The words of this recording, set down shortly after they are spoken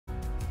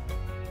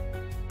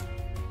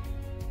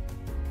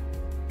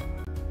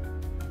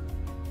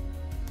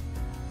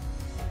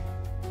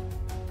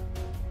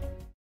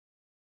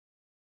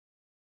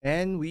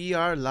And we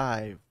are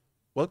live.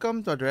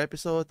 Welcome to another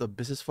episode of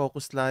Business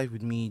Focus Live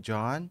with me,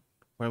 John,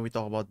 where we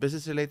talk about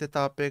business related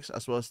topics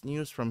as well as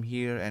news from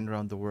here and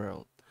around the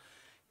world.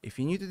 If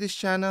you're new to this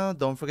channel,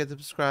 don't forget to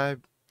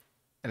subscribe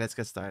and let's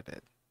get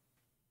started.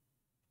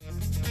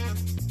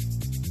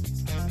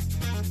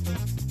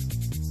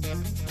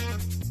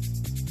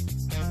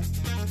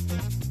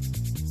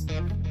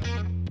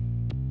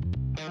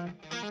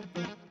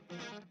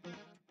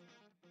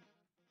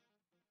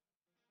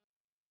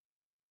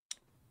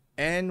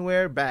 And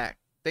we're back.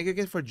 Thank you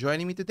again for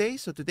joining me today.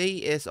 So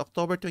today is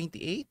October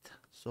 28th.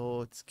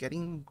 So it's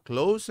getting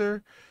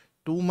closer,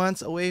 2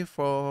 months away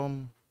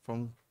from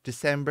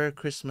December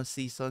Christmas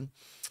season.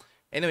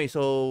 Anyway,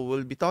 so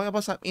we'll be talking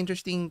about some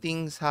interesting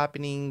things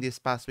happening this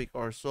past week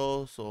or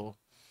so.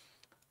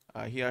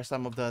 Here are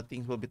some of the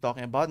things we'll be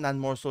talking about. None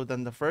more so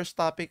than the first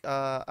topic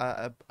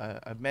I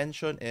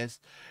mentioned is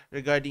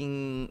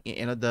regarding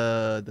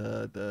the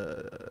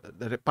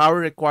power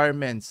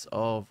requirements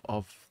of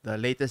the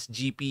latest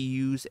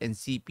GPUs and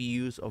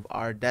CPUs of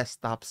our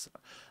desktops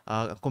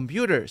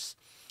computers,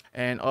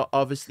 and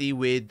obviously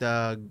with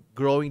the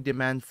growing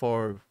demand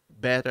for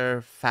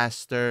better,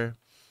 faster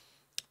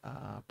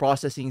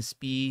processing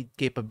speed,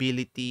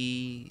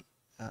 capability,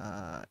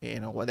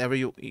 whatever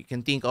you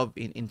can think of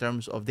in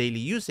terms of daily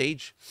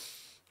usage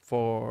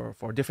for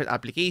different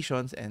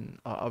applications, and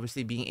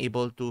obviously being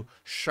able to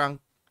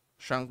shrunk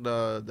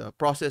the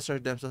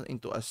processor themselves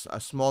into a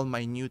small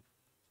minute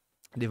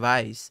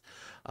device.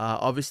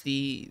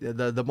 Obviously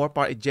the more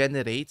power it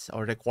generates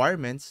or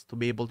requirements to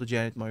be able to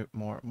generate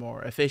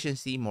more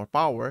efficiency, more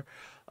power,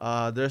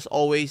 there's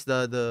always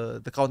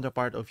the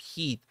counterpart of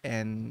heat.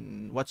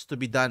 And what's to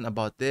be done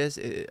about this?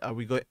 Are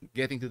we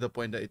getting to the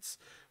point that it's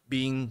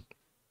being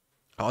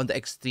on the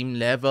extreme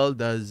level?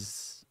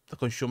 Does the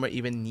consumer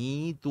even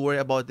need to worry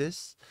about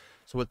this?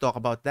 So we'll talk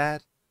about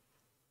that.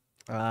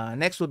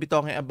 Next, we'll be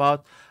talking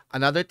about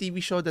another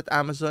TV show that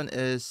Amazon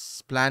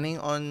is planning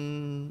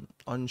on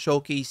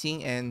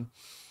showcasing, and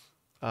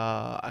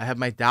I have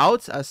my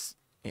doubts as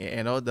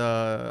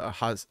the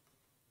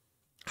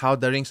how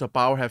the Rings of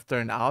Power have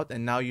turned out,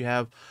 and now you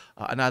have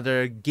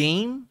another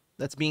game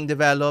that's being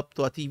developed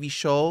to a TV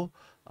show,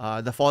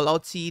 the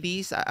Fallout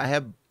series. I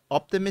have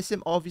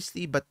optimism,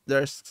 obviously, but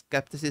there's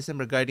skepticism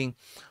regarding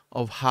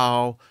of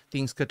how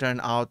things could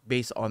turn out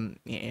based on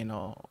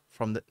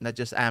from not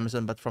just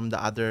Amazon but from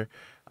the other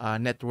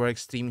network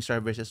streaming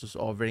services who's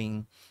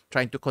offering,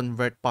 trying to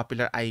convert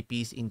popular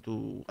IPs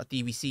into a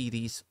TV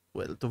series,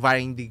 well, to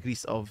varying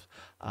degrees of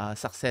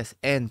success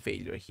and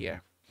failure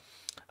here.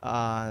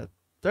 Uh,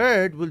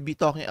 Third, we'll be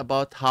talking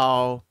about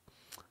how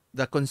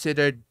the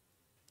considered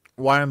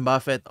Warren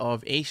Buffett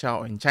of Asia,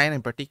 or in China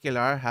in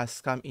particular, has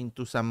come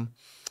into some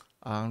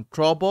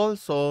trouble.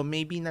 So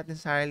maybe not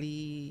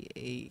necessarily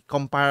a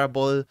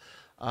comparable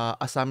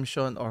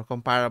assumption or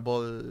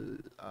comparable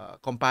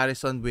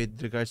comparison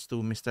with regards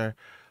to Mr.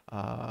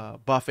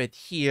 Buffett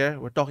here.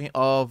 We're talking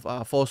of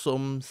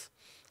Fosum's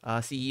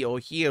CEO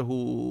here,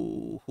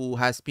 who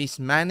has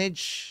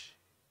mismanaged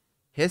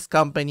his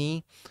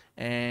company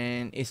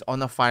and is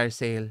on a fire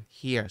sale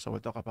here. So we'll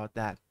talk about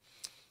that.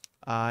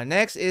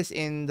 Next is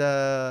in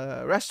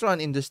the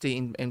restaurant industry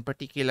in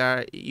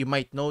particular. You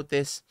might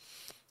notice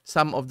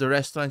some of the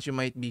restaurants you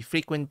might be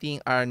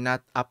frequenting are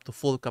not up to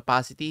full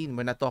capacity.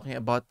 We're not talking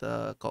about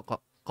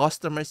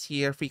customers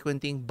here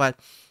frequenting, but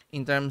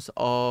in terms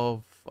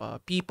of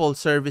people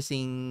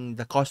servicing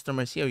the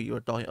customers here, you're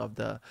talking of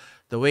the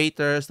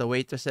waiters, the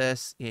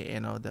waitresses,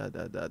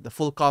 the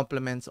full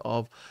complements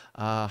of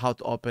how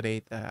to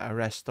operate a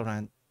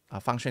restaurant, a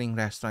functioning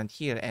restaurant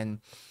here. And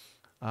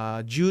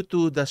due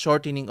to the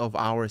shortening of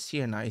hours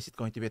here now, is it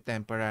going to be a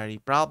temporary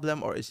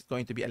problem, or is it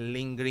going to be a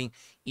lingering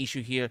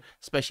issue here,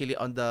 especially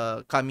on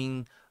the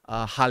coming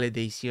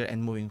holidays here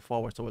and moving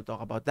forward? So we'll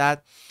talk about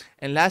that.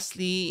 And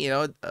lastly,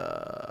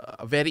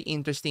 a very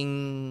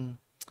interesting,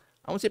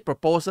 I won't say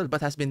proposal,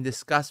 but has been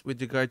discussed with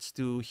regards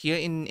to here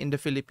in the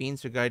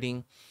Philippines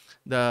regarding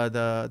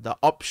the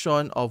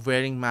option of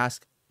wearing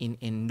mask in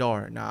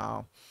indoor.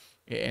 Now,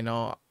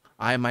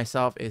 I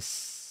myself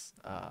is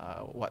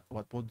what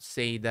would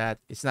say that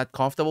it's not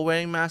comfortable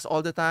wearing masks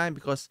all the time,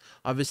 because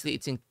obviously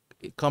it's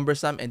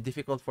cumbersome and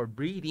difficult for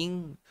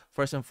breathing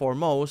first and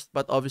foremost.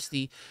 But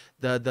obviously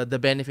the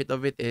benefit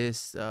of it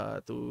is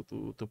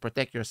to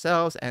protect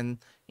yourselves and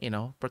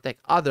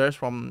protect others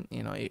from,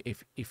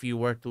 if you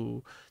were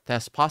to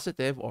test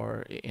positive,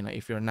 or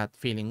if you're not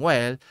feeling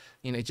well,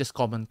 it's just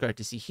common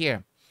courtesy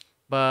here.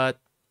 But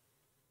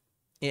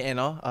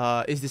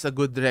is this a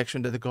good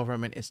direction that the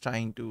government is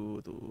trying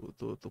to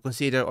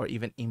consider or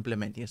even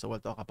implement here? So we'll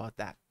talk about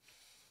that.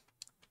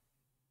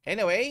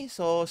 Anyway,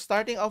 so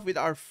starting off with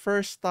our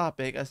first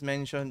topic, as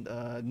mentioned,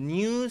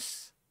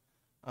 news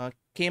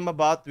came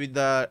about with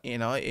the,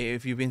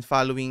 if you've been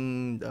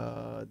following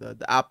the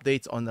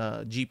updates on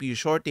the GPU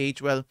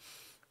shortage, well,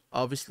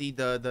 obviously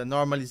the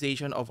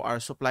normalization of our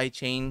supply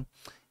chain,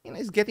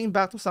 is getting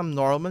back to some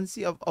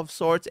normalcy of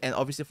sorts. And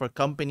obviously for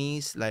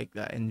companies like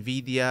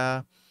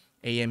Nvidia,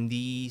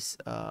 AMDs,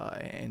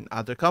 and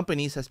other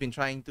companies has been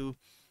trying to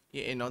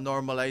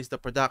normalize the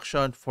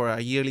production for a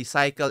yearly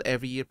cycle,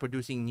 every year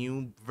producing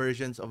new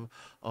versions of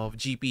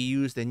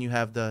GPUs. Then you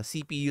have the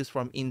CPUs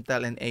from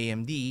Intel and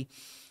AMD,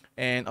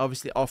 and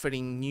obviously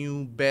offering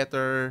new,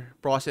 better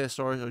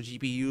processors or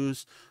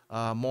GPUs,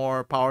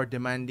 more power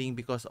demanding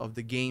because of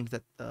the games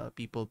that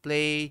people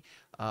play,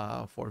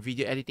 for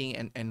video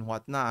editing and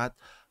whatnot.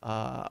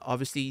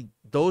 Obviously,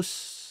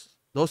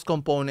 those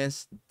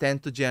components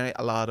tend to generate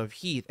a lot of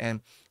heat, and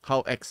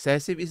how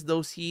excessive is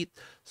those heat?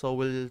 So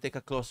we'll take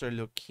a closer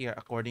look here.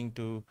 According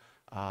to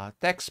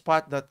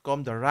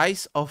techspot.com, the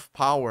rise of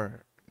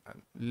power,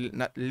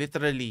 not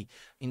literally,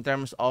 in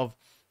terms of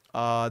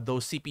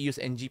those CPUs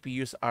and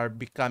GPUs are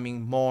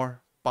becoming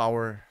more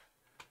power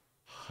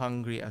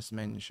hungry as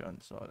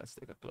mentioned. So let's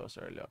take a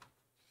closer look.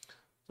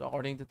 So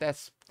according to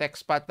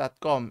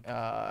techspot.com,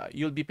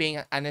 you'll be paying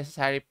an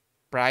unnecessary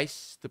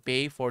price to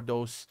pay for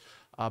those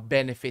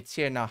benefits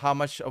here. Now, how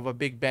much of a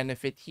big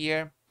benefit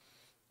here?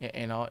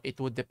 It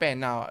would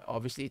depend. Now,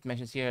 obviously, it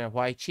mentions here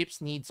why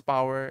chips needs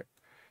power,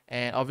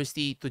 and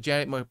obviously to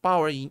generate more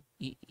power,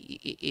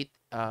 it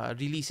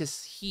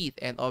releases heat,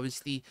 and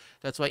obviously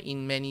that's why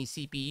in many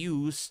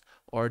CPUs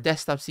or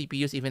desktop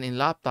CPUs, even in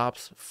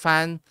laptops,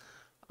 fan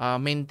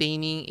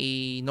maintaining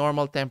a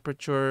normal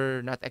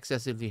temperature, not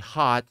excessively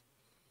hot,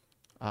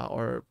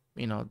 or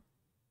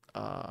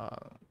uh,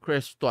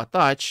 crisp to a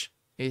touch,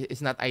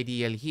 is not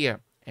ideal here.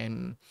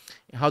 And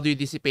how do you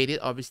dissipate it?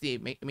 Obviously,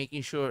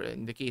 making sure,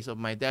 in the case of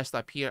my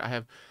desktop here, I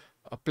have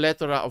a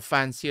plethora of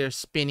fans here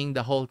spinning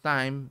the whole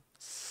time.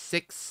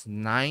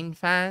 9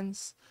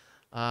 fans,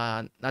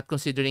 not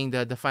considering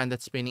the fan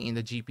that's spinning in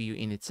the GPU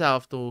in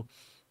itself, to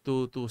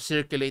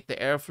circulate the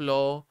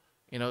airflow,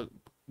 you know,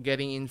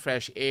 getting in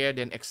fresh air,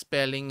 then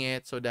expelling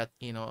it, so that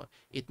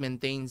it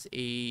maintains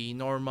a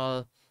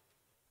normal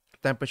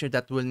temperature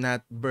that will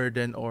not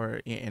burden,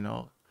 or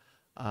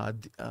uh,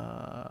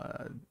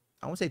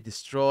 I won't say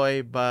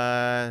destroy,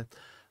 but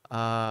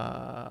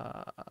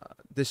uh,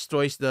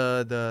 destroys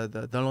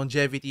the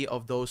longevity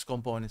of those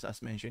components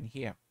as mentioned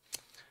here.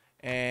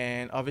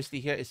 And obviously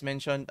here is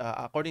mentioned,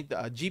 according to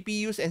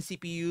GPUs and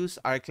CPUs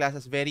are classed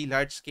as very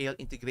large-scale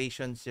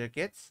integration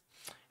circuits,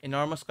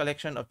 enormous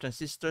collection of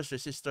transistors,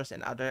 resistors,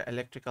 and other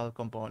electrical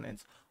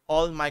components,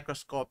 all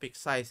microscopic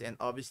size. And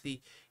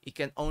obviously, it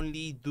can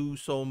only do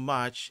so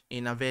much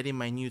in a very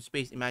minute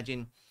space.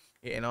 Imagine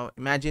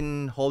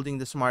holding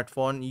the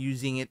smartphone,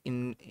 using it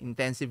in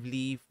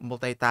intensively,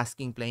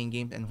 multitasking, playing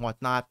games and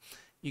whatnot.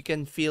 You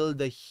can feel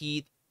the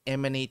heat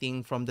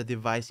emanating from the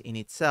device in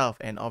itself,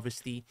 and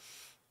obviously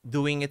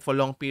doing it for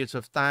long periods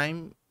of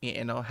time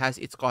has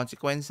its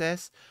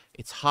consequences.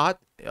 It's hot,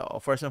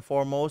 first and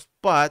foremost,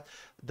 but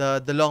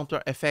the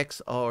long-term effects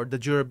or the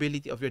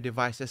durability of your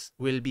devices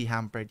will be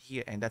hampered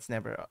here, and that's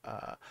never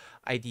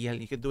ideal.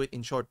 You can do it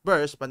in short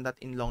bursts, but not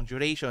in long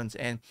durations.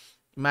 And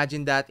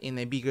imagine that in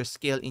a bigger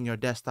scale in your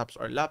desktops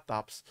or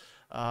laptops.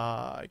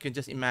 You can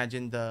just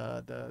imagine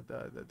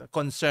the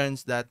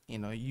concerns that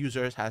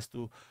users has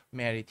to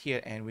merit here.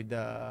 And with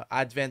the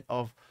advent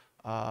of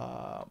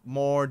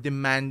more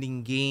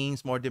demanding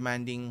games, more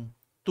demanding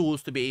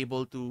tools to be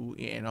able to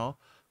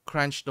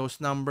crunch those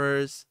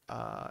numbers,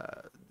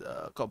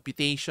 the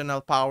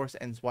computational powers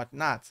and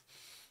whatnot.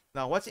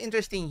 Now, what's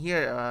interesting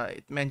here,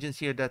 it mentions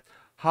here that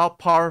how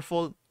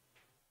powerful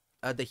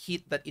the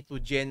heat that it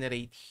would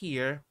generate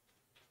here.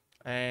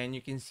 And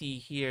you can see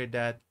here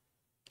that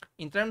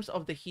in terms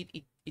of the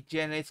heat it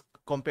generates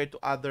compared to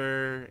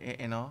other,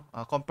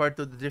 compared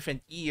to the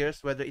different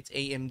years, whether it's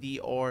AMD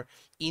or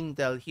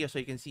Intel here. So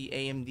you can see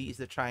AMD is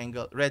the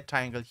triangle, red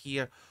triangle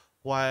here,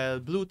 while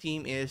blue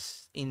team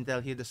is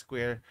Intel here, the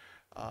square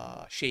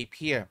shape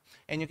here.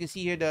 And you can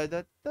see here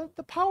the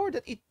power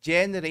that it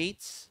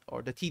generates,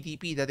 or the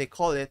TDP that they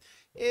call it,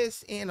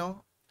 is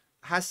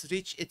has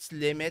reached its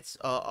limits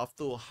of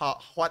to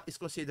what is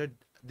considered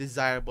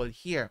desirable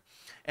here.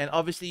 And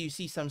obviously you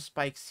see some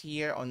spikes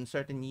here on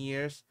certain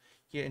years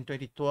here in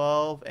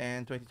 2012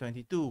 and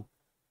 2022,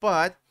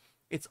 but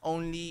it's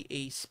only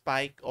a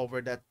spike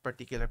over that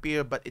particular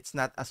period, but it's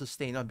not a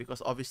sustainable,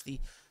 because obviously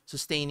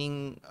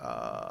sustaining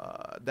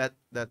that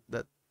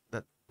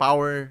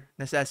power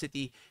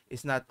necessity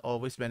is not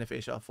always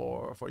beneficial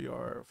for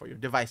your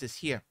devices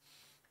here.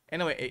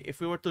 Anyway, if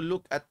we were to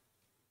look at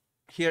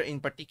here in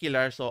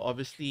particular, so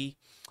obviously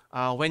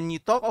when you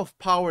talk of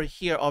power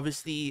here,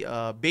 obviously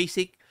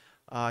basic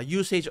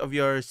usage of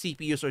your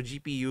CPUs or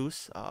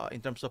GPUs in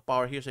terms of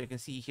power here. So you can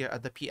see here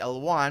at the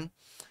PL1,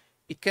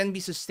 it can be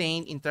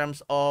sustained in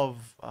terms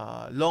of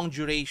long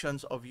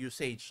durations of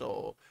usage.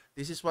 So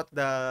this is what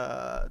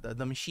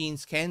the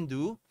machines can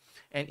do.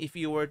 And if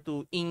you were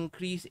to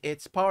increase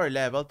its power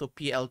level to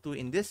PL2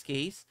 in this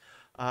case,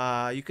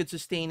 you could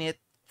sustain it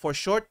for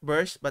short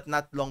bursts but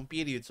not long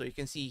periods. So you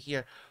can see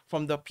here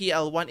from the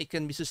PL1, it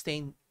can be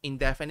sustained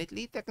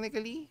indefinitely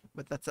technically,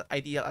 but that's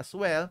ideal as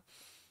well.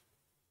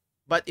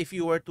 But if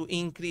you were to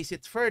increase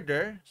it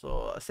further,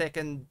 so a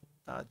second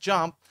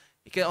jump,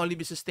 it can only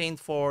be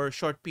sustained for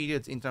short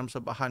periods in terms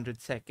of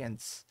 100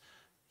 seconds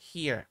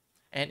here.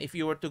 And if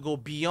you were to go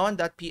beyond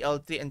that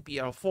PL3 and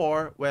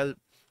PL4, well,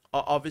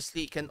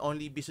 obviously it can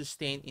only be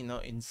sustained,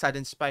 in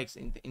sudden spikes,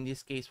 in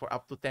this case for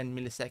up to 10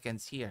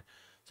 milliseconds here.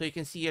 So you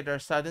can see here there are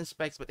sudden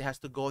spikes, but it has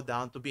to go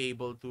down to be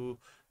able to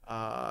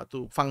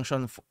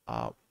function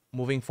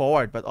moving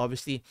forward. But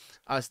obviously,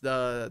 as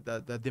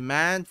the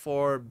demand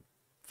for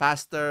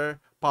faster,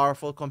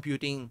 powerful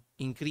computing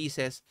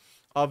increases,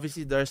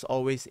 obviously there's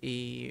always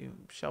a,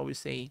 shall we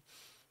say,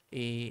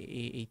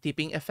 a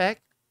tipping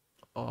effect.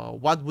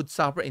 What would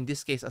suffer in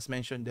this case, as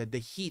mentioned, that the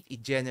heat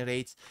it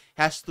generates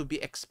has to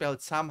be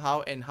expelled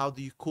somehow, and how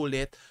do you cool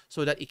it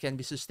so that it can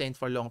be sustained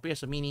for long periods?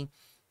 So meaning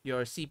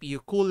your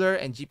CPU cooler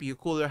and GPU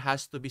cooler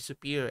has to be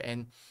superior.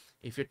 And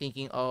if you're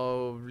thinking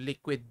of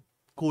liquid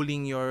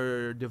cooling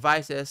your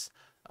devices,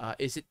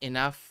 is it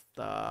enough?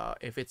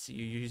 If it's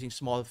you're using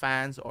small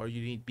fans, or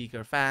you need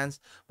bigger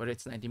fans, whether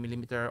it's 90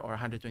 millimeter or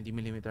 120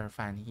 millimeter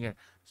fan here.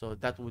 So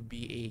that would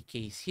be a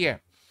case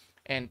here.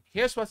 And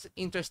here's what's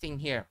interesting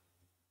here.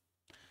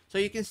 So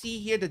you can see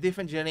here the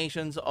different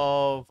generations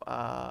of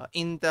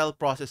Intel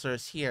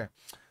processors here.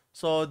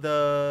 So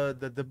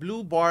the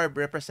blue bar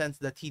represents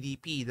the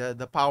TDP,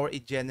 the power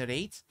it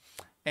generates.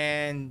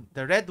 And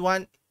the red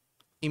one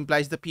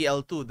implies the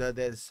PL2,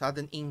 the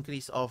sudden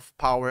increase of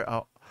power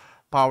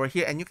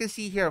here. And you can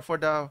see here for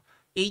the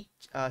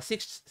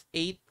 6,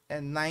 8,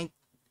 and 9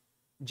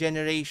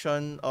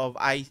 generation of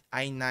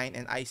i9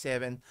 and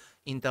i7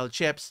 Intel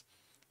chips,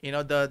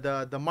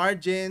 the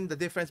margin, the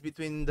difference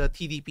between the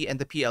TDP and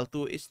the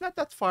PL2 is not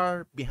that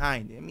far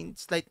behind. I mean,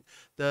 it's like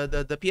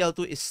the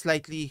PL2 is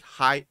slightly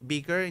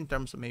bigger in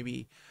terms of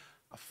maybe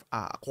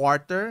a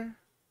quarter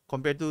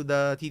compared to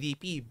the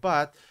TDP.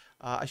 But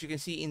as you can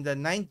see in the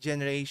ninth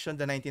generation,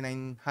 the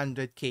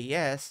 9900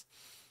 KS,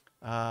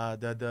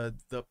 the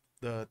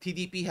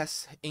TDP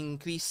has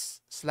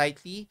increased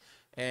slightly,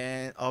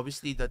 and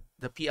obviously the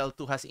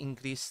PL2 has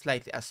increased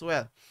slightly as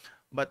well.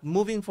 But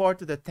moving forward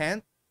to the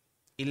 10th,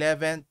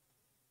 11th,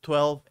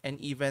 12th, and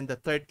even the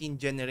 13th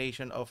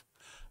generation of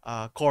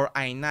Core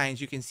i9s,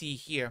 you can see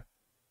here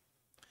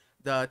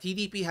the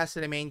TDP has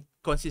remained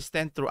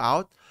consistent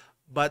throughout,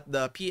 but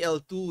the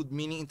PL2,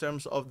 meaning in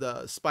terms of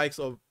the spikes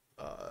of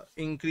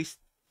increased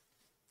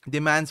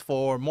demands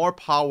for more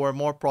power,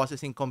 more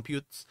processing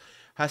computes,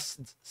 has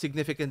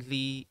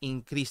significantly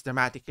increased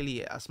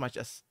dramatically. As much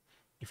as,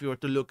 if you were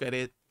to look at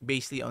it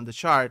basically on the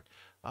chart,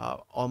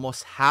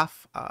 almost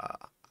half,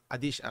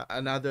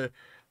 another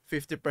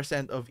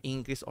 50% of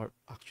increase, or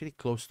actually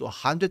close to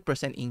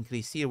 100%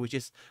 increase here, which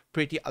is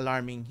pretty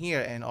alarming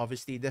here. And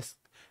obviously this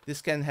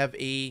can have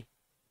a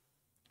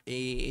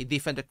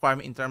different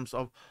requirement in terms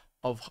of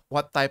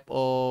what type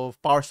of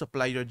power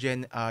supply you're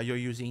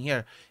using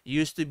here. It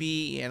used to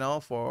be,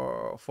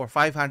 for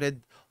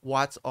 500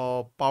 watts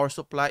of power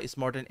supply is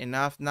more than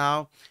enough.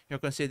 Now you're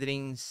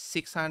considering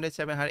 600,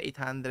 700,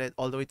 800,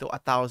 all the way to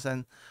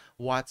 1,000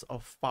 watts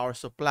of power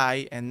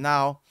supply. And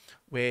now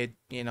with,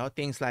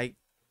 things like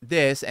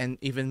this, and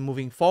even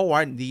moving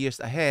forward the years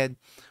ahead,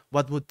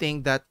 what would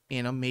think that,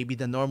 maybe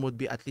the norm would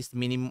be at least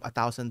minimum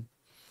 1,000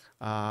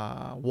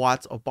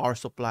 watts of power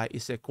supply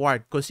is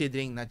required,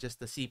 considering not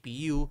just the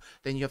CPU.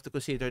 Then you have to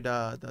consider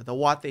the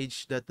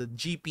wattage that the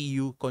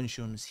GPU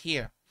consumes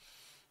here.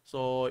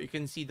 So you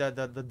can see the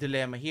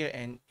dilemma here,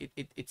 and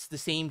it's the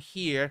same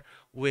here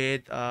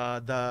with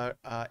the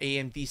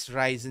AMD's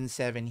Ryzen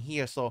 7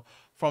 here. So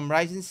from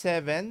Ryzen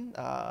 7,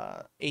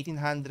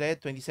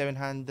 1800,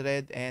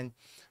 2700, and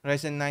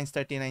Ryzen 9's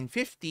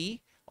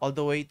 3950, all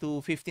the way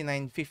to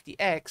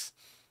 5950X,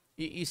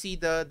 you see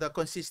the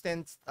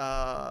consistent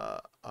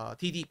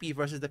TDP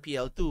versus the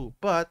PL2.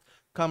 But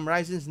come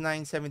Ryzen's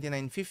 9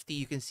 7950,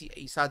 you can see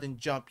a sudden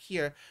jump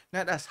here,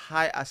 not as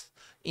high as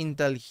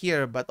Intel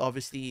here, but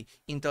obviously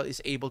Intel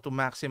is able to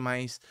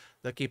maximize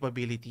the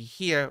capability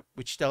here,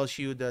 which tells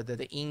you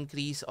the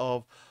increase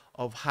of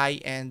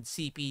high-end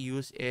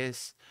CPUs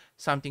is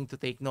something to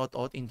take note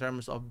of in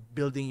terms of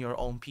building your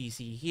own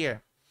PC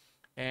here.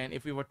 And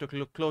if we were to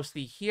look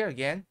closely here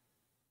again,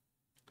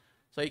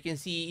 so you can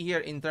see here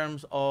in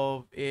terms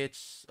of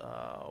its,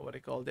 what do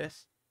you call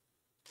this?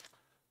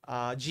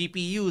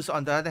 GPUs,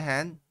 on the other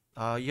hand,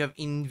 you have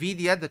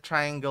NVIDIA, the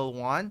triangle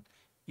one.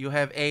 You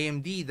have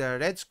AMD, the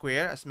red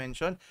square, as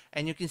mentioned.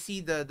 And you can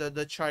see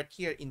the chart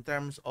here in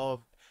terms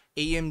of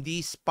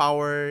AMD's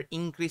power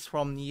increase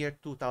from year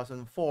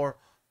 2004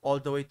 all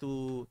the way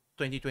to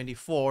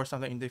 2024,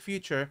 sometime in the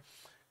future.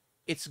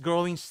 It's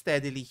growing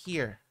steadily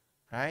here,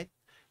 right?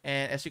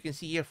 And as you can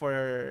see here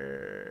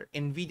for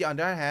NVIDIA, on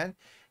the other hand,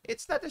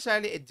 it's not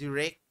necessarily a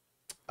direct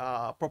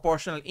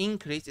proportional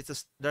increase.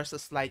 There's a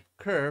slight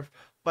curve,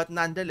 but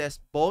nonetheless,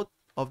 both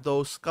of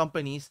those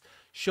companies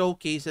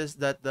showcases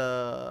that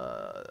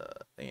the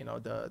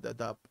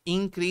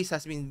increase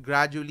has been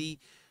gradually,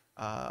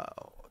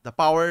 the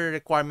power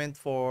requirement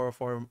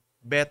for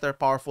better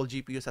powerful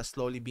GPUs has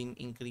slowly been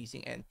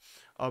increasing. And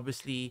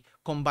obviously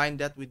combine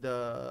that with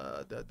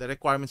the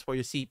requirements for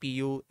your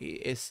CPU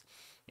is,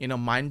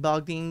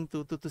 mind-boggling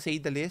to say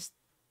the least.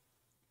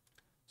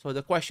 So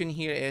the question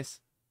here is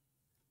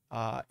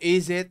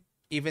it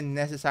even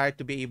necessary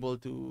to be able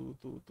to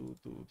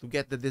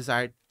get the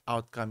desired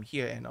outcome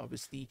here? And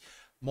obviously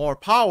more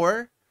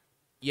power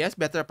yes,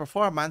 better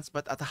performance,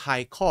 but at a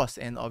high cost.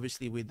 And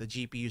obviously, with the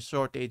GPU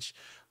shortage,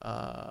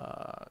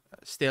 uh,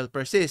 still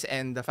persists.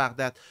 And the fact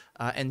that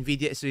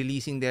NVIDIA is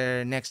releasing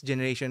their next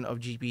generation of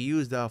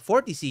GPUs, the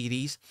 40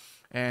 series,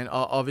 and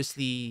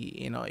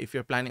obviously, if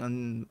you're planning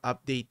on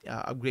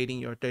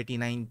upgrading your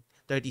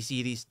 30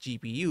 series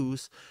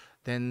GPUs,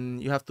 then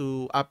you have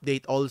to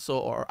update also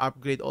or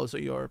upgrade also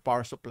your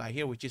power supply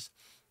here, which is,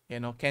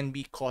 can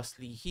be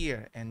costly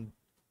here. And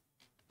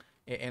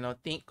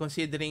think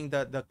considering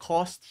the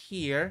cost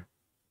here.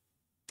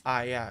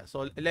 Yeah,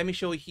 so let me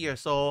show you here.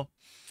 So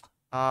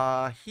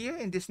here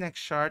in this next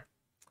chart,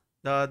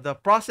 the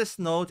process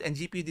nodes and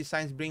GPU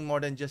designs bring more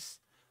than just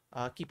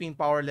keeping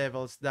power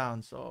levels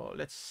down. So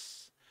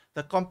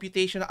the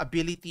computational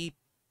ability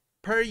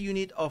per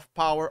unit of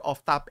power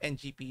of top end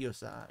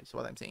GPUs is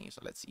what I'm saying.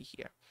 So let's see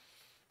here.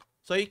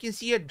 So you can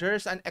see here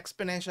there's an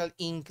exponential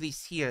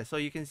increase here. So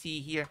you can see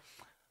here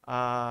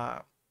uh,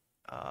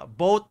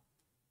 both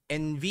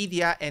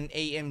NVIDIA and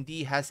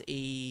AMD has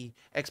a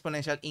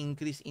exponential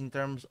increase in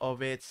terms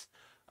of its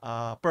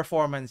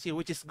performance here,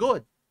 which is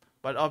good.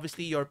 But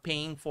obviously, you're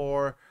paying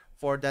for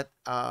that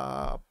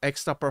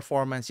extra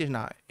performance here.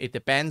 Now, it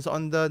depends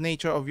on the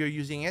nature of your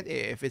using it.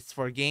 If it's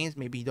for games,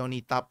 maybe you don't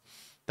need top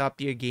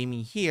tier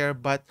gaming here.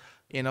 But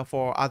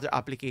for other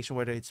application,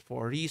 whether it's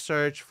for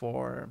research,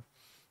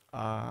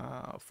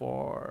 uh,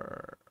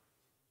 for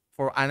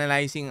for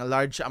analyzing a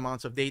large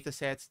amounts of data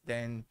sets,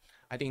 then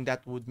I think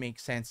that would make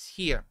sense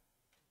here.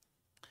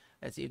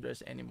 Let's see if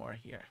there's any more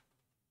here.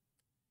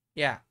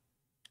 Yeah.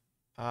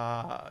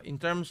 In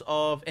terms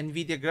of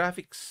NVIDIA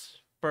graphics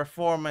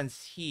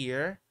performance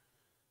here,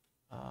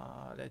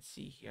 let's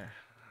see here.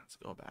 Let's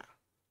go back.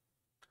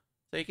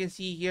 So you can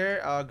see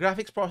here,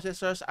 graphics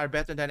processors are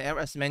better than ever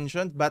as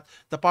mentioned, but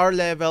the power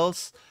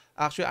levels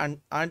actually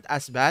aren't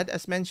as bad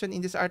as mentioned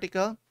in this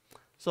article.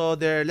 So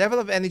their level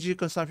of energy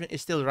consumption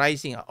is still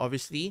rising,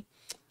 obviously.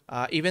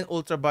 Even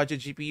ultra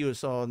budget GPUs,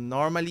 so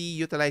normally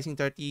utilizing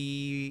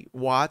 30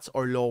 watts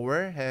or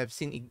lower, have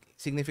seen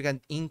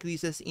significant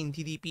increases in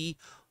TDP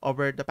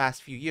over the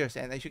past few years.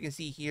 And as you can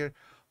see here,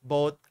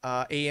 both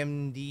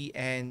AMD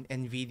and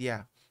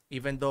NVIDIA,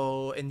 even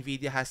though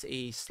NVIDIA has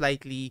a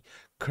slightly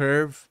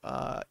curve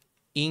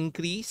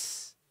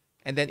increase,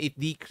 and then it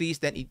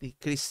decreased, then it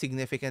decreased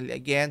significantly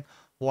again,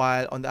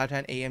 while on the other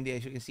hand, AMD,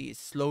 as you can see, is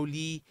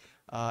slowly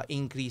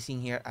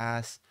increasing here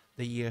as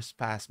the years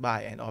pass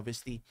by. And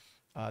obviously,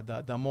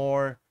 the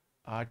more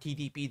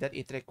TDP that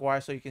it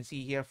requires. So you can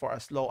see here for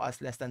as low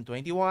as less than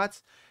 20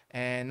 watts,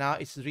 and now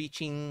it's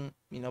reaching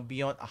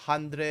beyond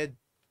 100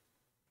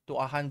 to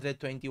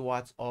 120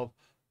 watts of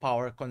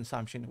power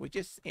consumption, which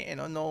is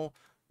no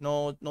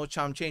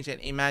chump change.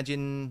 And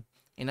imagine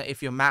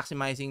if you're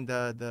maximizing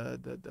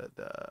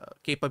the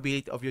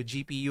capability of your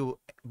GPU,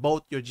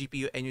 both your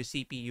GPU and your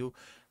CPU,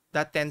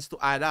 that tends to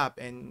add up.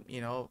 And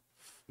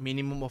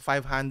minimum of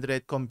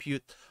 500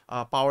 compute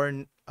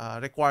power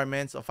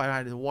requirements of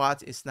 500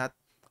 watts is not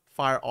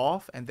far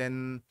off. And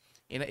then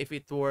if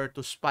it were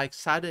to spike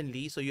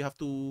suddenly, so you have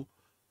to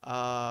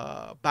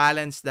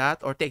balance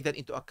that or take that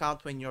into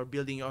account when you're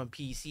building your own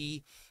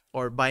PC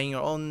or buying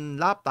your own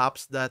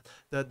laptops, that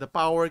the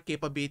power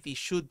capability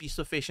should be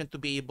sufficient to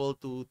be able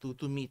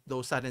to meet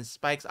those sudden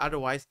spikes.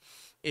 Otherwise,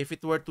 if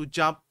it were to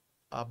jump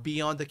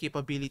beyond the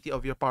capability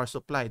of your power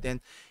supply,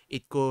 then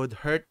it could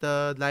hurt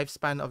the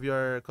lifespan of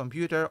your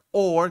computer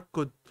or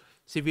could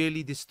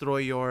severely destroy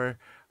your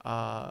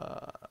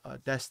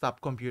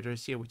desktop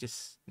computers here, which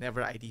is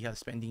never ideal.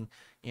 Spending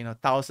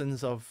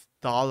thousands of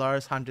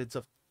dollars, hundreds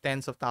of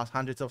tens of thousands,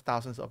 hundreds of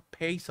thousands of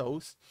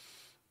pesos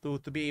to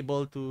be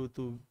able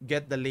to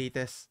get the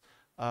latest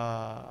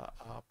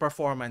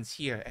performance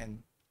here.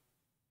 And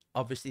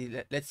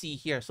obviously, let's see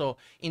here. So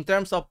in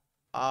terms of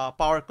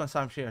power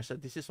consumption here, so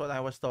this is what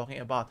I was talking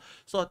about.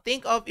 So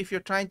think of if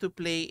you're trying to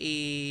play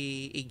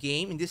a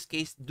game. In this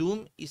case,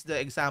 Doom is the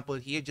example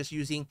here, just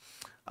using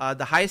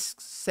the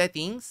highest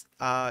settings,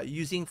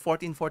 using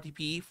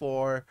 1440p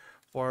for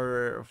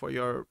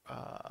your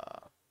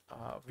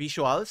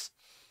visuals.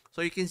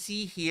 So you can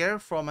see here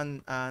from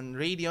an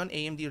Radeon,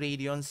 AMD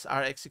Radeon's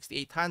RX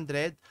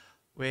 6800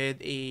 with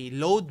a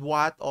load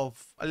watt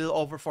of a little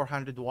over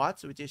 400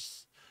 watts, which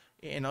is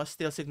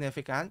still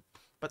significant.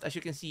 But as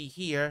you can see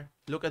here,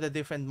 look at the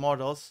different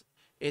models.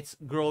 It's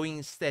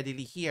growing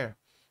steadily here,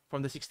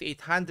 from the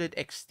 6800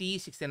 XT,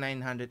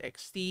 6900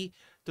 XT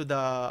to the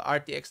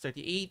RTX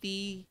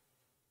 3080,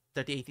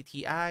 3080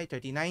 Ti,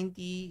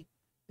 3090,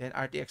 then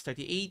RTX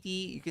 3080.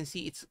 You can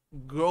see it's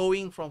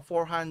growing from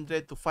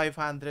 400 to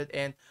 500,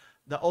 and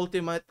the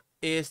ultimate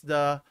is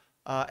the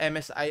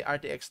MSI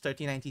RTX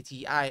 3090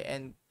 Ti.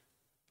 And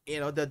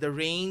the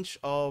range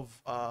of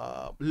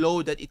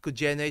load that it could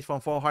generate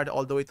from 400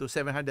 all the way to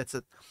 700, that's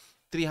a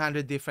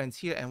 300 difference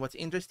here. And what's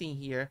interesting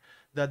here,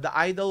 the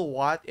idle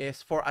watt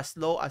is for as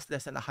low as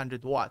less than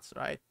 100 watts,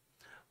 right?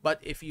 But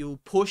if you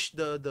push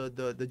the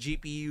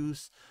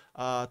GPUs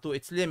to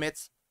its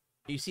limits,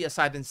 you see a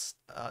sudden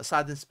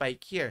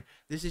spike here.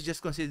 This is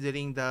just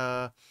considering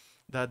the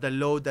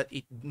load that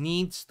it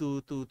needs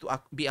to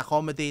be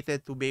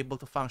accommodated to be able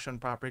to function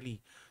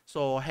properly.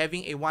 So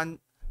having a one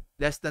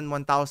less than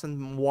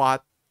 1,000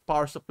 watt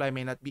power supply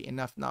may not be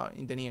enough now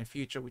in the near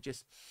future, which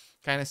is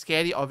kind of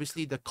scary.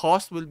 Obviously, the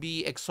cost will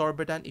be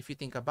exorbitant if you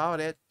think about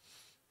it.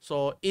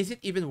 So is it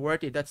even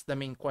worth it? That's the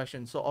main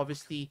question. So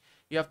obviously,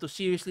 you have to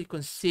seriously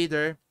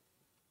consider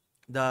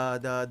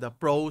the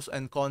pros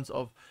and cons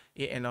of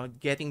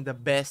getting the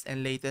best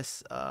and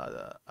latest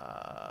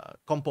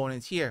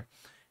components here.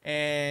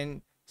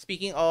 And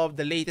speaking of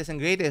the latest and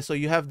greatest, so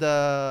you have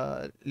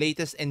the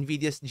latest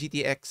NVIDIA's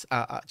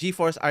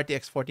GeForce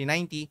RTX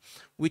 4090,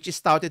 which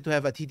is touted to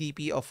have a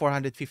TDP of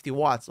 450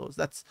 watts. So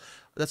that's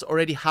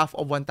already half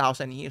of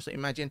 1,000 here. So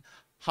imagine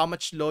how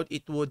much load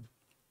it would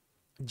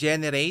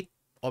generate,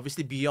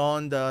 obviously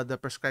beyond the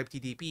prescribed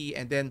TDP,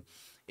 and then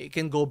it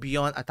can go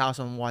beyond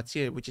 1,000 watts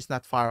here, which is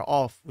not far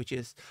off, which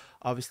is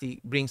obviously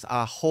brings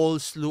a whole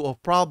slew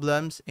of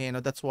problems.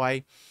 That's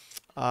why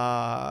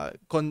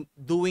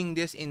doing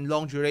this in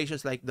long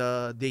durations, like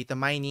the data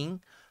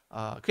mining,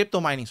 crypto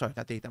mining, sorry,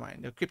 not data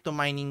mining, the crypto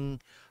mining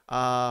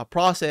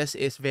process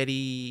is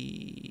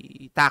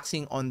very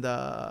taxing on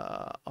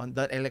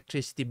the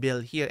electricity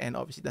bill here, and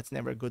obviously that's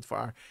never good for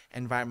our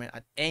environment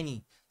at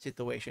any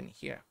situation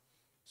here.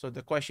 So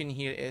the question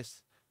here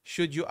is,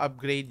 should you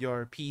upgrade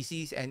your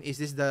PCs, and is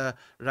this the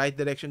right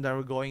direction that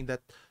we're going,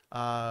 that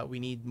we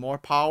need more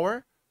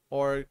power,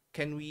 or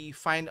can we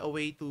find a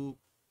way to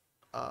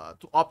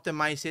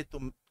optimize it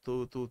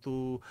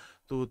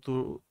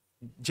to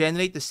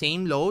generate the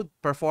same load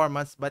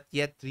performance but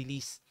yet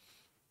release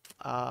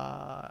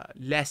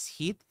less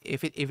heat,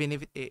 if it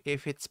even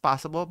if it's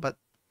possible. But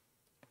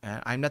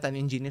I'm not an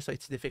engineer, so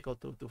it's difficult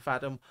to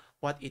fathom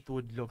what it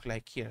would look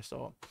like here.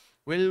 So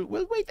we'll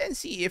wait and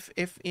see if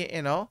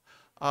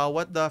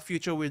what the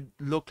future would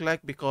look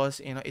like, because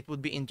it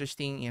would be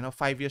interesting,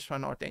 5 years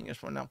from now or 10 years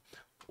from now,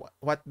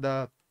 what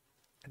the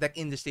tech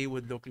industry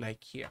would look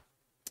like here.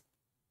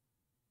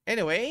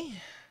 Anyway,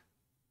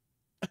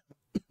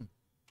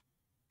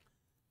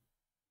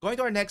 going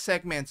to our next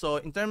segment. So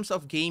in terms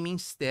of gaming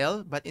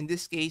still, but in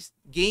this case,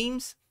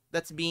 games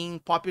that's being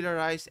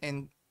popularized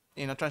and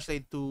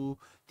translated to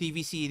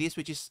TV series,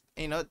 which is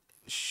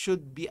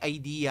should be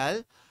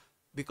ideal,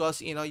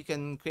 because you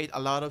can create a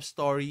lot of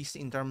stories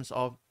in terms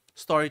of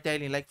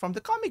storytelling, like from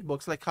the comic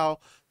books, like how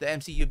the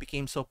MCU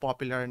became so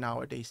popular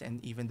nowadays,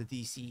 and even the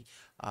DC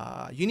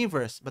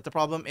universe. But the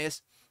problem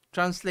is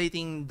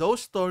translating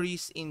those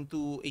stories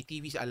into a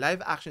a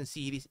live action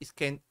series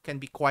can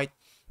be quite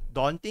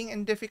daunting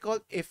and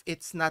difficult if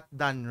it's not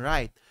done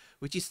right,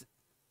 which is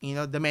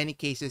the many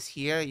cases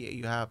here.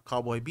 You have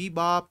Cowboy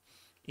Bebop,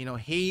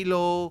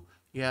 Halo,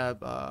 you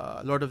have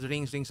Lord of the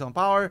Rings, Rings of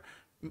Power.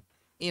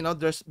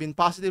 There's been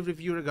positive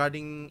review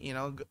regarding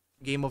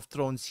Game of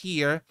Thrones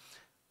here,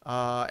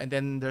 and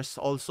then there's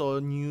also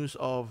news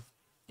of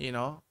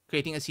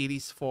creating a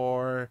series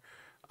for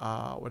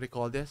what do you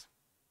call this,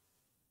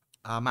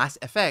 Mass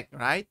Effect,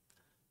 right?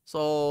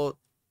 So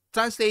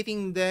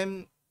translating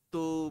them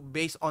to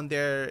based on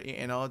their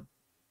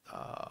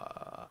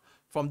uh,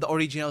 from the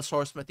original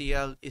source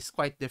material is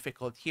quite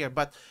difficult here.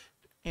 But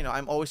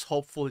I'm always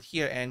hopeful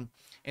here, and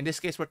in this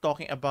case we're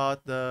talking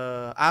about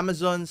the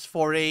Amazon's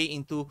foray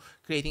into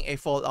creating a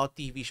Fallout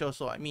TV show.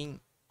 So I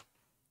mean,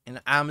 in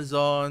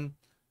Amazon,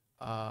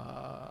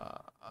 uh,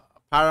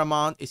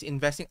 Paramount is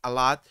investing a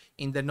lot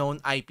in the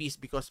known IPs,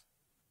 because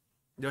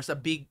there's a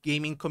big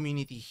gaming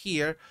community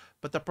here.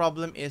 But the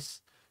problem is,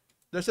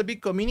 there's a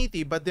big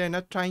community, but they're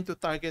not trying to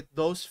target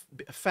those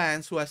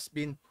fans who has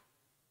been,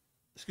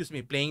 excuse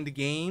me, playing the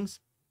games,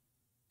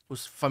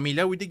 who's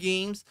familiar with the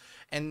games,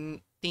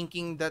 and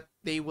thinking that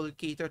they will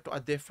cater to a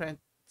different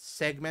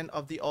segment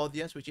of the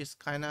audience, which is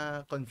kind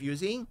of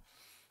confusing,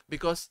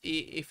 because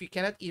if you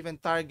cannot even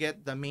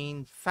target the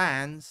main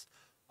fans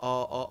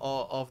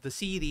of the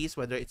series,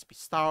 whether it's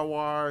Star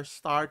Wars,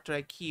 Star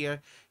Trek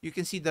here, you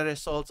can see the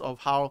results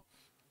of how,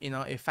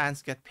 if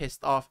fans get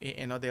pissed off,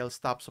 they'll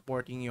stop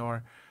supporting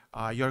your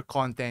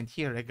content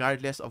here,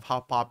 regardless of how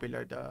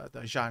popular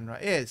the genre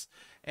is.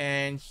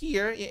 And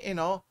here,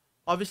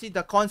 obviously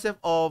the concept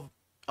of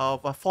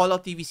a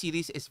Fallout TV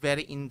series is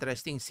very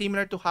interesting,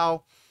 similar to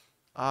how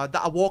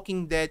the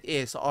Walking Dead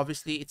is. So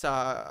obviously, it's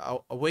a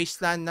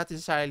wasteland, not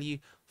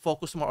necessarily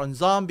focused more on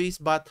zombies,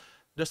 but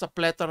there's a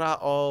plethora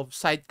of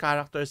side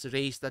characters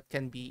raised that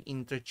can be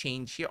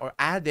interchanged here or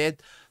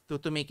added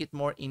to make it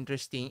more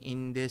interesting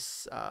in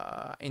this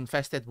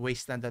infested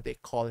wasteland that they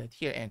call it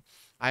here. And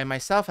I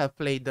myself have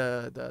played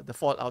the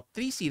Fallout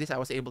 3 series. I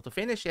was able to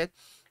finish it,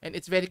 and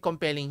it's very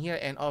compelling here.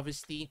 And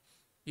obviously,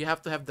 you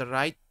have to have the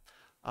right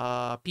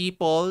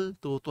people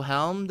to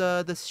helm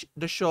the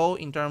show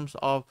in terms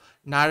of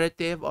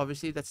narrative.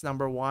 Obviously, that's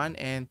number one.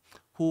 And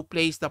who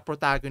plays the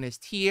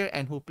protagonist here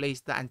and who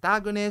plays the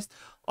antagonist,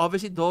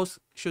 obviously those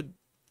should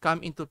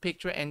come into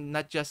picture, and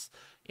not just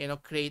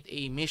create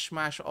a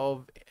mishmash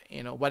of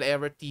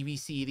whatever TV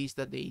series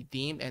that they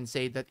deemed and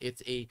say that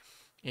it's a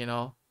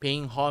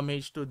paying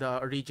homage to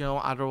the original.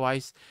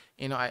 Otherwise,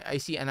 I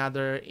see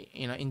another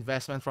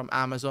investment from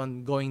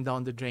Amazon going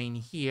down the drain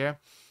here,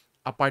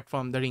 apart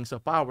from the Rings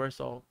of Power.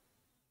 So,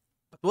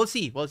 but we'll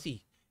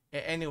see.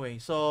 Anyway,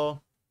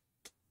 so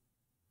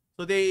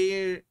So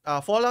they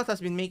Fallout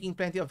has been making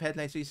plenty of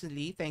headlines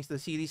recently, thanks to the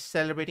series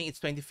celebrating its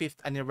 25th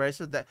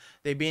anniversary. That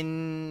they've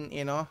been,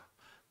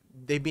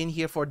 they've been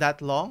here for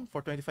that long,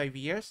 for 25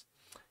 years.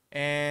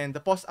 And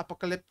the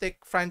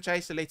post-apocalyptic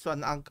franchise relates to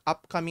an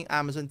upcoming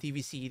Amazon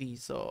TV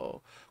series.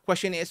 So,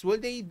 question is, will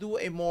they do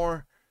a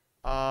more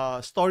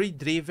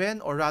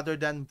story-driven, or rather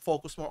than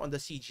focus more on the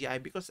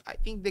CGI? Because I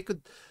think they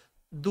could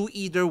do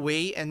either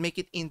way and make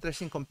it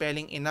interesting,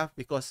 compelling enough.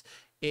 Because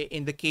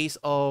in the case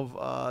of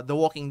The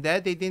Walking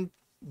Dead, they didn't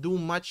do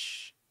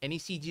much any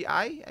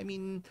CGI. I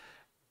mean,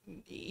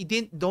 you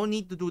didn't don't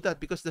need to do that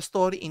because the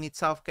story in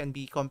itself can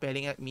be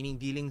compelling, meaning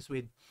dealings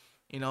with,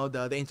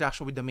 the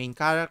interaction with the main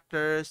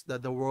characters,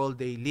 the world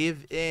they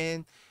live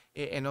in,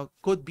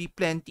 could be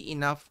plenty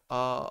enough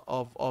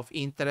of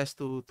interest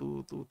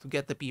to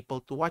get the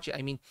people to watch it.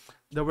 I mean,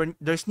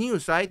 there's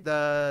news, right?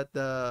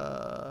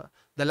 The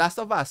Last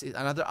of Us is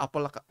another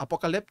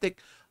apocalyptic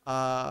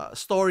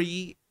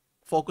story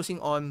focusing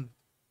on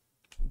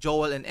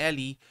Joel and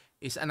Ellie,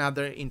 is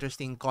another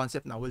interesting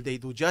concept. Now, will they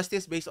do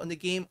justice based on the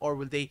game, or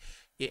will they,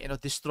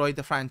 destroy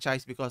the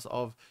franchise because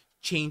of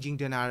changing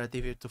the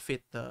narrative to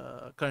fit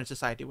the current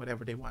society,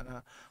 whatever they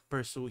wanna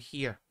pursue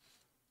here?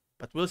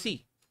 But we'll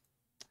see.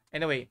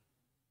 Anyway,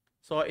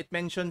 so it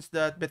mentions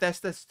that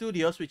Bethesda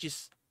Studios,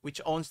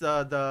 which owns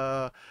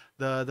the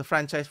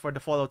franchise for the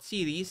Fallout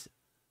series,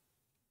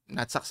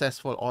 not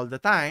successful all the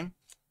time,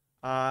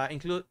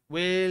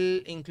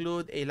 will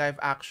include a live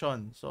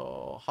action.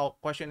 So how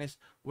question is,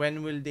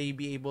 when will they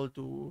be able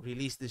to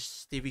release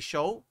this TV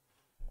show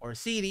or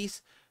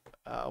series?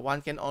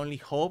 One can only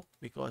hope,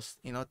 because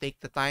take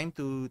the time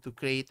to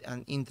create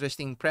an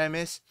interesting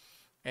premise,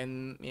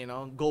 and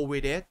go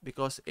with it.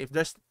 Because if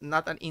there's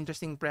not an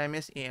interesting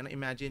premise,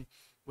 imagine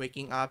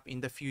waking up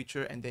in the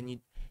future and then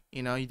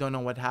you don't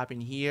know what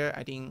happened here.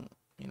 I think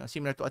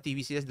similar to a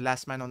TV series, The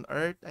Last Man on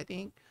Earth. I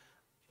think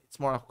it's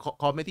more of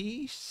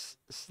comedy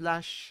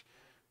slash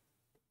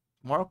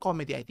more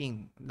comedy, I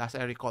think, last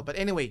I recall. But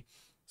anyway,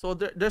 so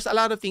there's a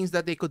lot of things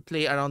that they could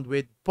play around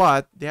with,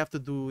 but they have to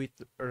do it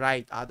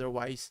right.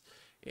 Otherwise,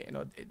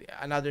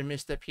 another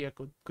misstep here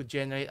could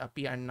generate a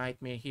PR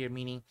nightmare here.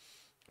 Meaning,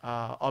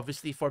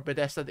 obviously for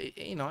Bethesda,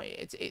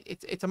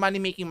 it's a money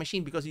making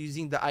machine, because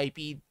using the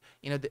IP,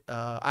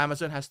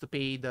 Amazon has to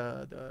pay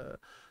the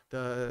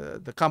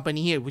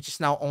company here, which is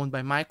now owned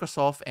by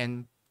Microsoft.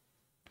 And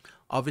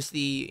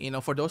obviously,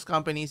 for those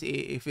companies,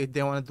 if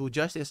they want to do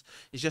justice,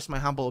 it's just my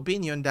humble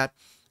opinion that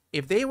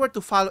if they were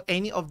to follow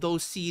any of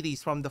those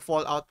series from the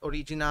Fallout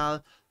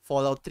original,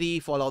 Fallout 3,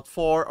 Fallout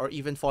 4, or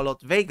even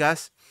Fallout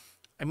Vegas,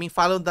 I mean,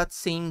 follow that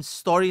same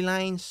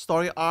storyline,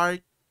 story arc,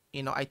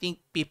 I think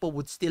people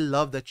would still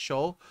love that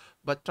show.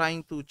 But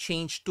trying to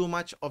change too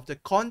much of the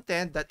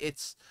content that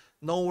it's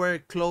nowhere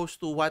close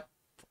to what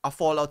a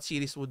Fallout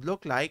series would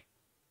look like,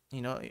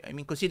 I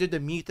mean, consider the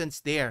mutants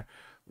there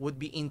would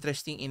be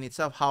interesting in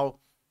itself. How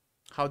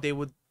they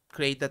would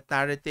create the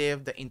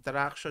narrative, the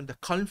interaction, the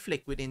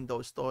conflict within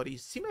those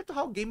stories, similar to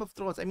how Game of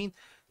Thrones. I mean,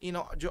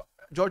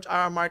 George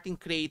R. R. Martin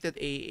created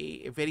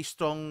a very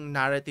strong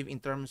narrative in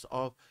terms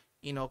of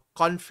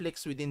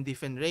conflicts within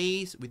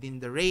within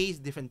the race,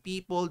 different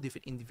people,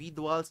 different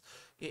individuals,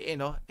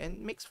 and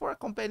makes for a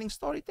compelling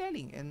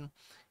storytelling. And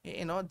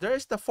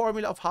there's the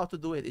formula of how to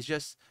do it. It's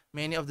just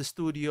many of the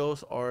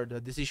studios or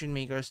the decision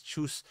makers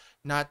choose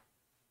not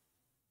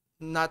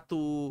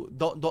to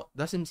don't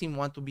doesn't seem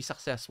want to be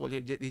successful.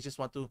 They just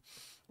want to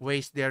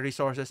waste their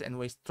resources and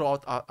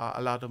throw out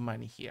a lot of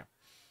money here.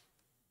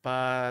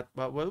 But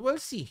we'll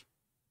see.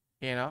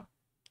 You know,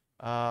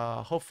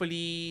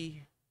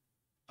 Hopefully,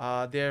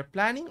 they're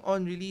planning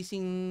on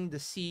releasing the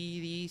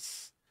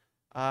series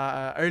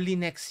early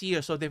next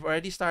year. So they've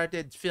already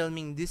started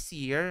filming this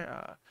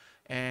year,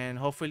 and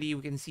hopefully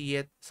we can see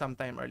it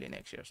sometime early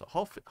next year. So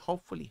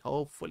hopefully,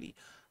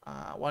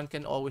 one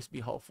can always be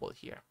hopeful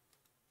here.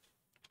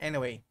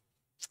 Anyway,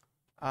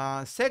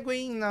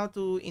 segueing now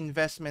to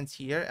investments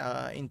here,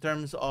 in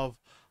terms of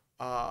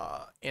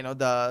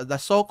the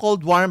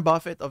so-called Warren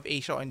Buffett of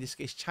Asia, or in this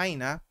case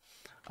China.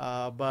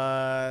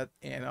 But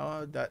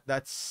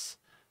that's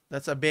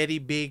a very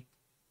big,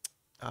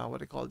 what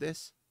do you call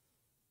this?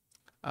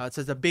 It's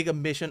a big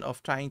ambition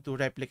of trying to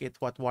replicate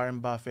what Warren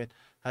Buffett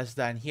has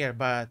done here.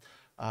 But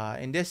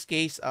in this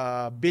case,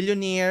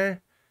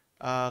 billionaire,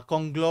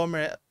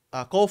 conglomerate,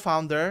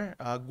 co-founder,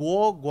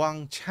 Guo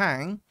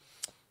Guangchang,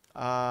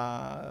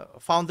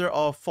 founder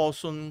of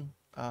Fosum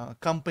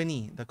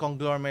company, the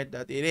conglomerate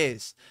that it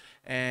is.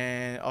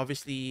 And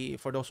obviously,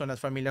 for those who are not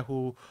familiar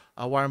who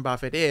Warren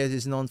Buffett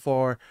is known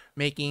for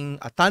making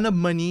a ton of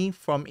money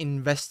from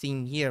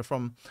investing here,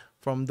 from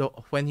the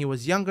when he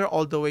was younger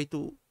all the way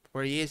to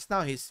where he is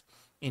now. He's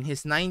in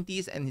his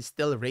 90s and he's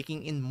still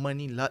raking in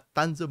money,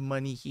 tons of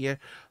money here,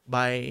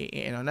 by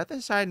not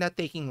necessarily not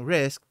taking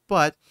risk,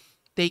 but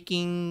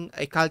taking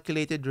a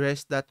calculated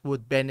risk that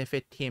would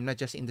benefit him not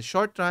just in the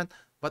short run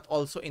but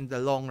also in the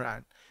long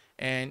run.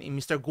 And in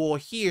Mr. Guo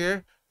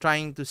here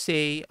trying to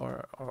say,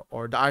 or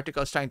the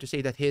article is trying to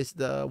say, that he's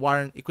the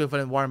Warren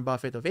equivalent Warren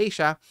Buffett of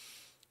Asia.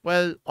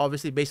 well,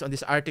 obviously based on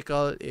this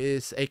article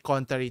is a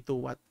contrary to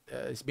what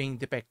is being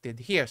depicted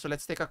here. So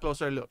let's take a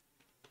closer look.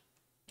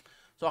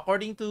 So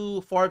according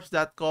to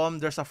Forbes.com,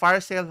 there's a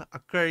fire sale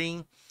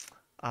occurring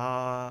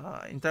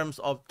in terms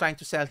of trying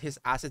to sell his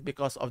asset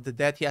because of the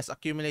debt he has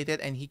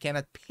accumulated and he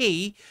cannot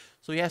pay.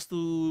 So he has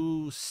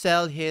to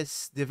sell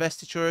his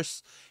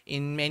divestitures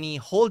in many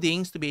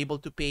holdings to be able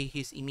to pay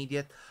his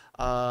immediate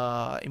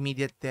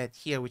debt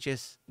here, which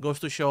is goes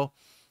to show,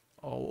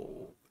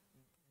 oh,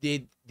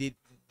 did did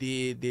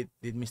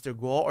did Mr.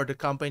 Guo or the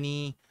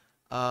company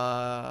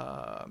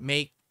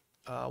make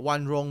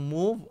one wrong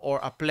move or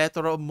a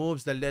plethora of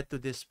moves that led to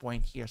this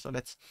point here. So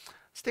let's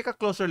take a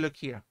closer look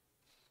here.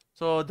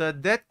 So the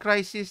debt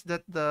crisis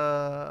that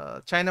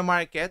the China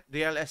market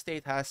real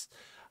estate has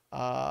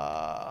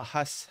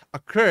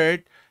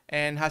occurred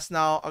and has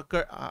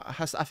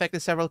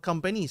affected several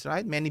companies,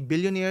 right? Many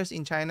billionaires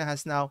in China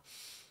has now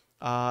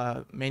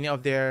many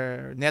of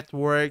their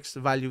networks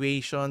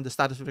valuation, the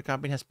status of the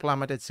company has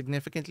plummeted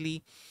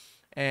significantly,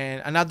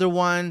 and another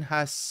one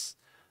has,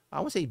 I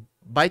would say,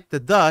 bite the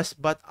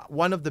dust, but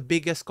one of the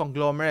biggest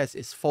conglomerates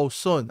is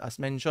Fosum, as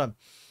mentioned,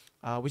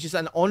 which is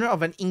an owner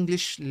of an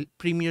English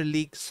Premier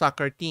League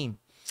soccer team.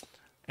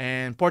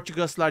 And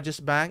Portugal's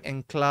largest bank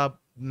and Club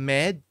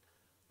Med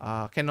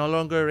can no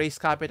longer raise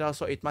capital,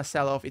 so it must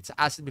sell off its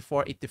asset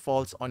before it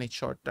defaults on its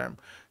short-term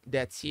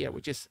debts here,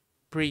 which is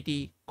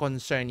pretty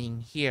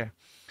concerning here.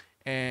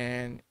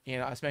 And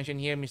as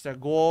mentioned here, Mr.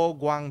 Guo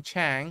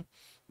Guangchang,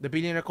 the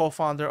billionaire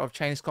co-founder of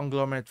Chinese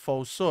conglomerate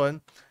Fosun,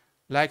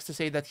 likes to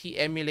say that he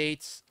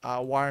emulates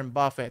Warren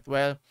Buffett.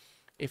 Well,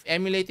 if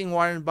emulating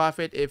Warren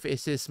Buffett, if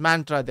it's his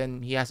mantra,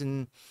 then he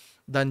hasn't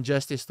done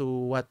justice to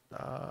what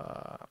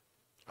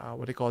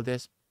do you call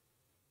this?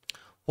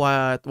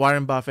 What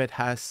Warren Buffett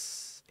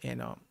has,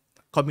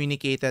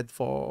 communicated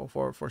for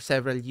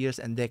several years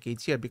and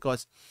decades here.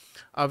 Because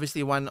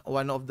obviously one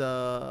of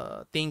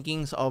the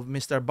thinkings of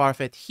Mr.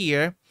 Buffett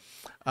here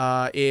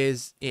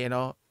is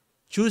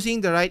choosing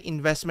the right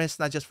investments,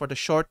 not just for the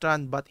short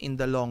run but in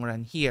the long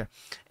run here,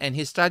 and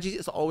his strategy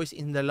is always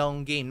in the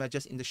long game, not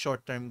just in the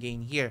short term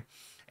gain here.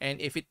 And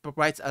if it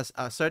provides us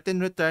a certain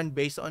return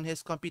based on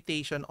his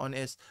computation, on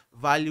his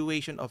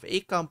valuation of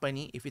a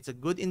company, if it's a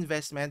good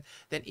investment,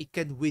 then it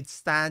can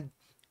withstand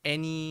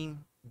any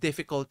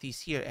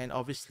difficulties here. And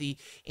obviously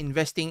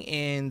investing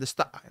in the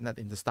stock, not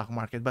in the stock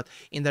market, but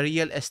in the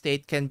real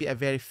estate can be a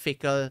very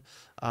fickle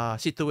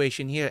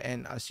situation here.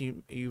 And as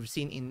you've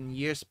seen in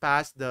years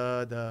past,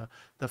 the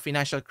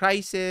financial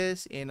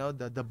crisis,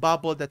 the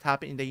bubble that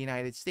happened in the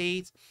United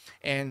States.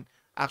 And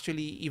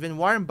actually, even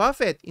Warren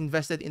Buffett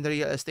invested in the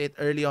real estate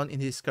early on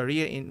in his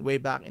career, in way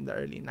back in the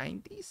early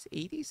 90s,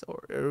 80s,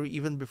 or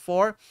even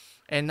before,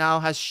 and now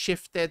has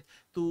shifted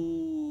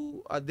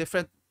to a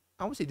different,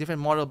 I would say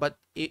different model, but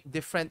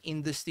different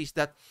industries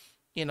that,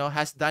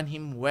 has done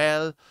him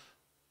well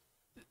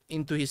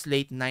into his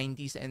late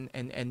 90s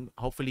and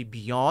hopefully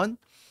beyond.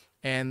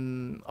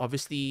 And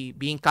obviously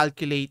being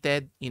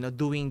calculated,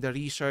 doing the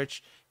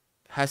research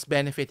has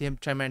benefited him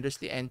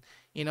tremendously. And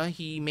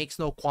he makes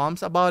no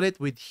qualms about it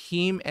with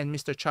him and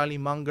Mr. Charlie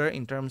Munger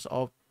in terms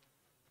of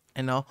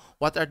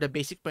what are the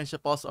basic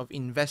principles of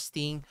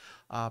investing,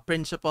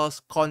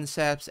 principles,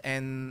 concepts.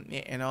 And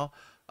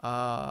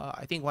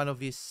I think one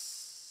of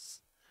his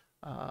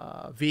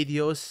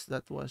videos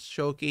that was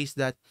showcased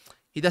that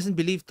he doesn't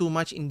believe too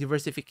much in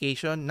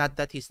diversification. Not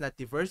that he's not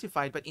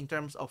diversified, but in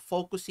terms of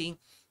focusing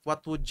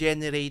what would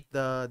generate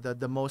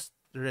the most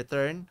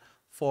return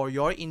for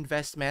your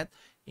investment.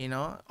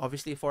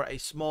 Obviously for a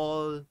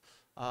small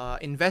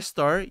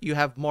investor, you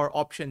have more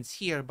options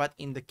here. But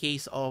in the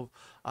case of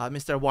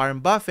Mr. Warren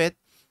Buffett,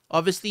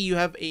 obviously you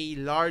have a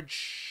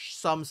large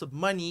sums of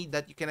money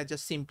that you cannot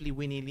just simply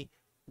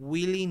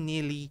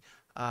willy-nilly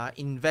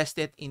invest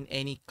it in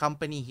any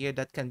company here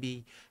that can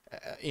be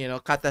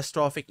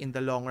catastrophic in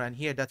the long run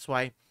here. That's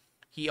why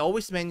he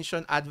always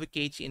mentioned,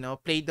 advocates,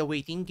 play the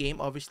waiting game.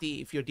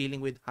 Obviously, if you're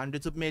dealing with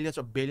hundreds of millions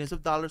or billions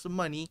of dollars of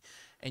money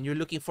and you're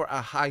looking for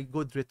a high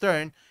good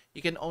return,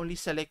 you can only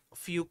select a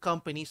few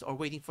companies or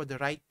waiting for the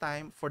right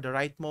time, for the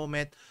right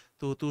moment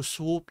to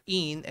swoop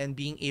in and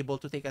being able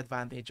to take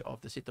advantage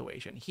of the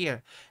situation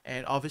here.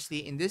 And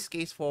obviously, in this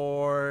case,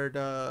 for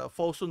the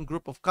Fosun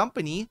group of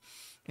company,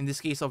 in this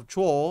case of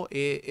Guo,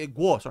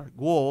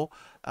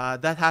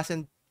 that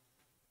hasn't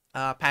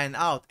pan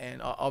out.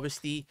 And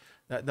obviously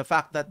the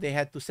fact that they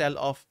had to sell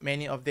off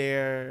many of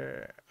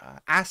their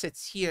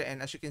assets here,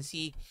 and as you can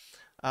see,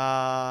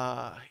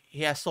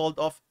 he has sold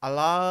off a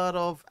lot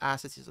of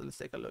assets. So let's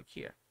take a look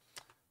here.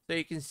 So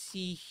you can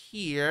see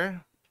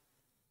here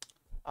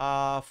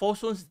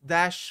Fosun's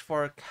dash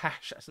for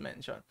cash, as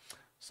mentioned.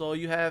 So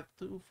you have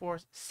 2, 4,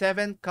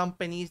 7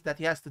 companies that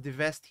he has to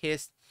divest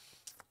his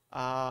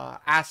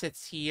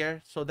assets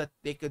here so that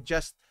they could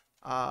just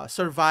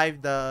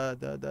survive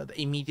the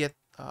immediate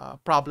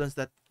problems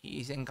that he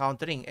is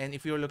encountering. And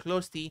if you look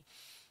closely,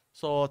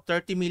 so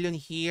 30 million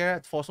here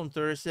at Fosum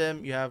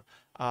Tourism, you have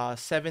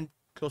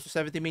close to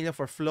 70 million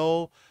for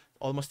Flow,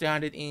 almost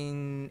 300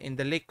 in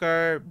the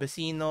liquor,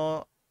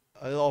 Vecino,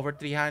 a little over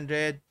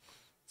 300,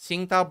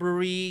 Tsingtao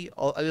Brewery,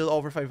 a little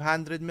over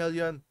 500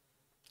 million.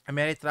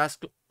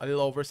 Ameritrust, a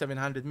little over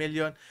 700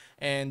 million.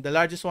 And the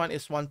largest one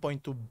is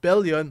 1.2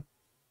 billion,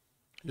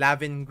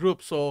 Lavin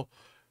Group. So,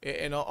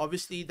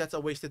 obviously that's a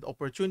wasted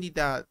opportunity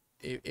that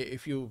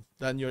if you've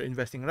done your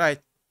investing right,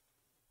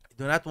 you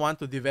do not want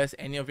to divest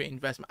any of your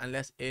investment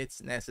unless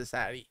it's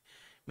necessary.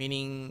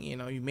 Meaning,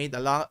 you made a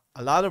lot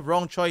of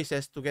wrong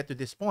choices to get to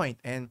this point,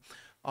 and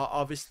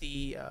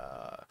obviously,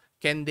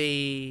 can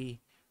they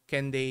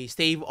can they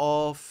stave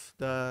off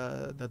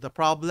the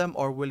problem,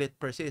 or will it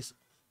persist?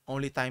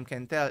 Only time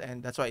can tell,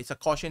 and that's why it's a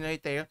cautionary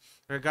tale.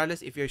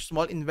 Regardless if you're a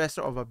small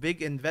investor or a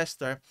big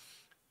investor,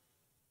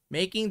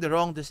 making the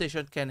wrong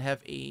decision can have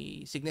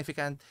a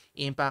significant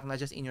impact, not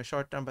just in your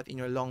short term but in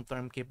your long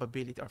term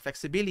capability or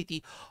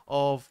flexibility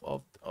of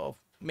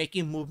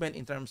making movement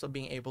in terms of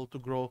being able to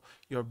grow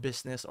your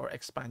business or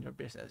expand your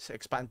business.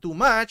 Expand too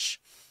much,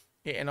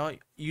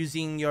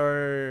 using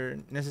your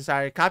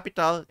necessary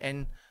capital.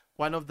 And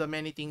one of the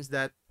many things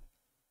that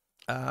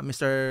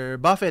Mr.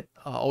 Buffett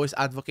always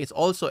advocates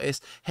also is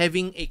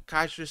having a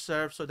cash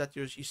reserve so that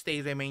you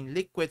stay remain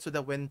liquid, so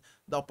that when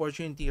the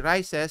opportunity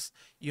rises,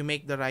 you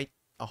make the right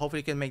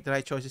hopefully you can make the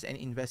right choices and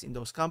invest in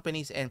those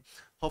companies, and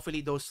hopefully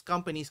those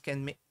companies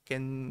can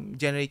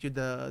generate you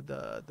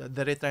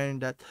the return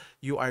that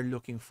you are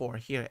looking for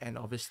here. And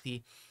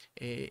obviously,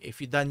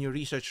 if you've done your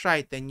research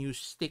right, then you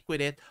stick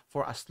with it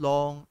for as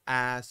long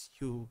as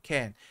you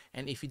can.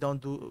 And if you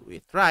don't do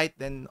it right,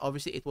 then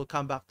obviously it will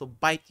come back to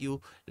bite you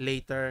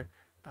later,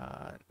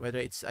 whether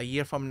it's a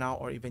year from now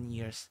or even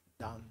years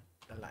down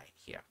the line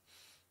here.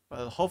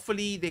 Well,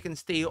 hopefully they can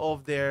stay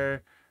off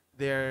their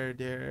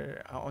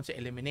I won't say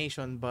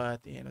elimination,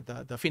 but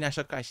the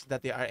financial crisis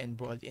that they are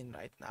embroiled in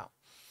right now.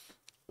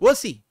 We'll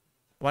see.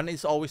 One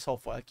is always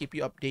hopeful. I'll keep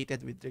you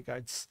updated with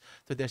regards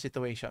to their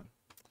situation.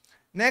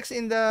 Next,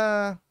 in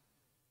the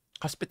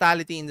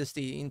hospitality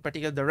industry, in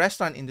particular the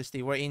restaurant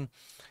industry, wherein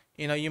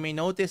you may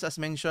notice, as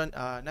mentioned,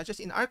 not just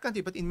in our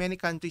country but in many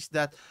countries,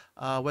 that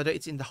whether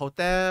it's in the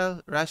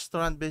hotel,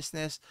 restaurant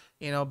business,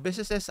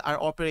 businesses are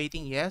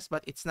operating, yes,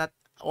 but it's not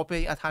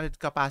operating at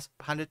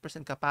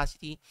 100%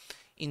 capacity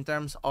in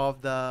terms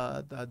of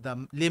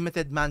the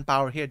limited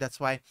manpower here. That's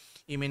why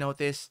you may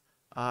notice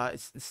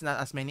it's not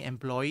as many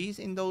employees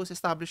in those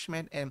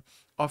establishments, and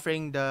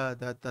offering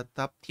the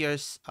top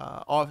tiers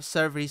of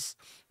service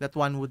that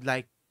one would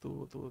like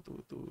to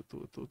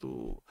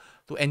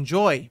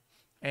enjoy.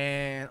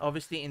 And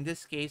obviously, in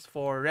this case,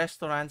 for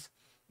restaurants,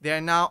 they are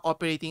now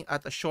operating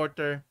at a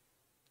shorter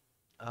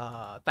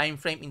time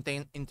frame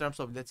in terms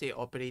of, let's say,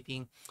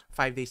 operating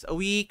 5 days a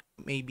week,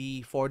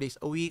 maybe 4 days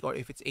a week, or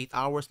if it's 8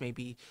 hours,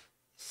 maybe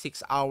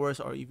 6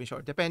 hours or even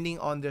short, depending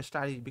on their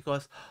strategy,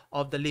 because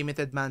of the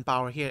limited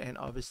manpower here. And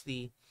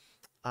obviously,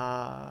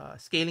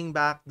 scaling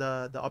back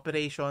the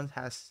operations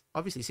has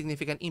obviously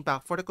significant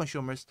impact for the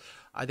consumers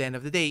at the end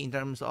of the day, in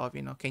terms of,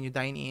 can you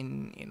dine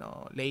in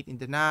late in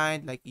the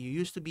night like you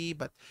used to be,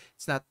 but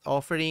it's not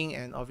offering.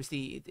 And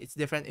obviously it's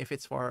different if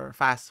it's for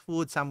fast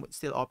food. Some would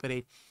still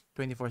operate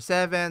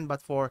 24/7,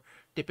 but for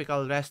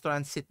typical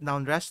restaurants, sit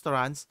down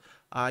restaurants,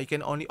 you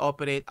can only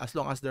operate as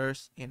long as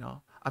there's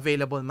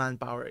available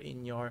manpower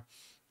in your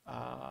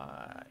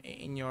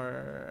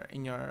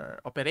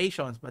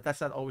operations. But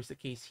that's not always the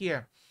case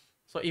here.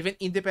 So even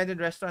independent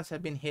restaurants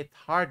have been hit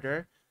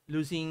harder,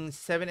 losing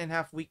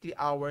 7.5 weekly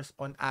hours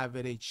on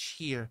average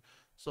here.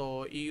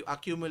 So you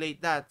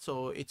accumulate that.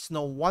 So it's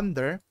no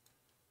wonder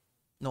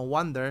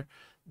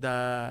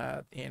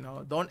that,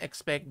 don't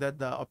expect that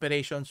the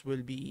operations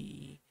will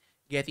be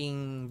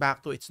getting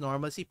back to its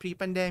normalcy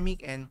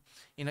pre-pandemic. And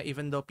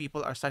even though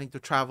people are starting to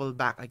travel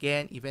back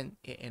again, even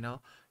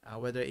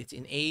whether it's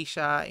in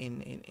Asia,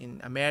 in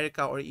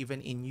America, or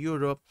even in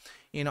Europe,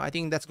 I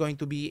think that's going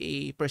to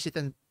be a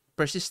persistent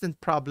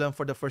problem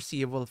for the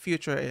foreseeable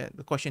future.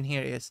 The question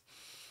here is,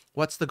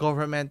 what's the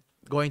government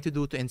going to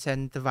do to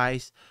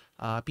incentivize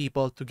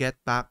people to get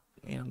back,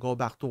 go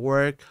back to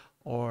work,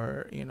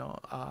 or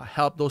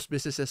help those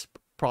businesses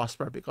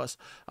prosper? Because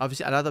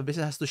obviously a lot of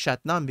business has to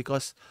shut down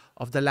because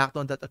of the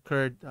lockdown that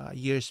occurred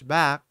years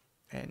back.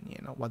 And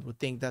one would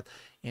think that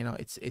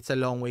it's a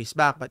long ways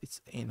back, but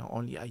it's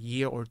only a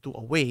year or two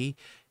away.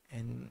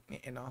 And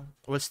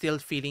we're still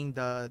feeling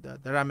the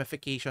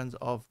ramifications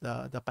of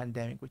the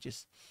pandemic, which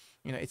is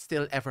it's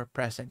still ever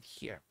present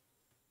here.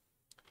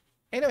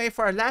 Anyway,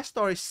 for our last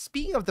story,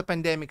 speaking of the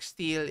pandemic,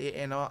 still,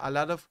 a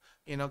lot of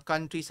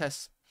countries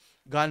has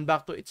gone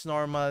back to its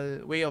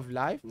normal way of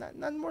life. Not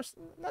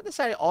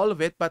necessarily all of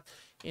it, but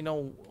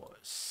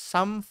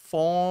some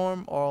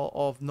form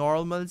of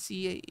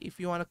normalcy, if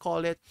you want to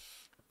call it.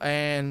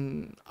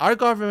 And our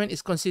government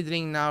is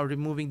considering now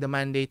removing the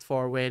mandate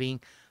for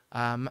wearing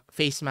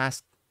face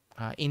mask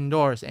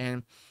indoors.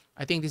 And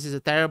I think this is a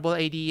terrible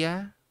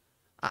idea,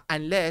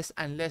 unless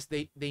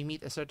they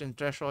meet a certain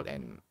threshold.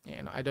 And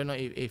I don't know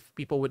if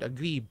people would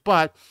agree,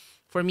 but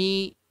for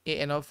me,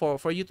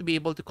 for you to be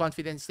able to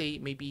confidently say,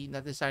 maybe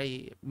not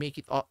necessarily make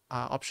it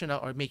optional,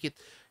 or make it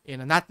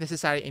not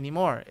necessary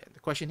anymore. The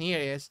question here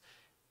is,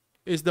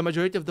 Is the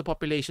majority of the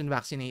population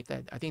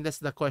vaccinated? I think that's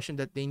the question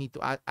that they need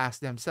to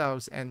ask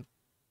themselves. And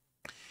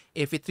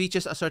if it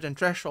reaches a certain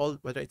threshold,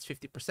 whether it's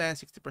 50%,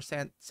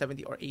 60%,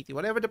 70 or 80,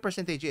 whatever the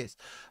percentage is,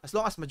 as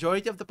long as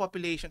majority of the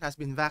population has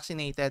been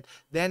vaccinated,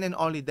 then and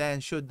only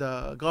then should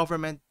the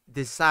government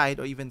decide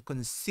or even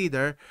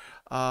consider,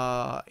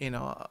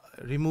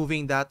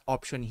 removing that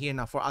option here.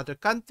 Now, for other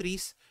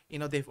countries,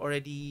 they've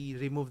already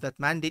removed that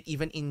mandate.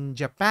 Even in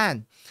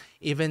Japan,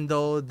 even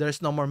though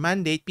there's no more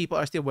mandate, people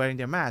are still wearing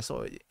their mask.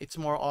 So it's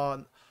more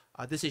on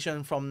a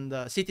decision from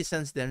the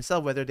citizens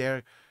themselves whether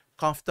they're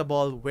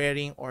comfortable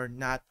wearing or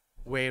not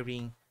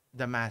wearing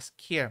the mask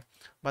here.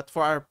 But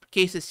for our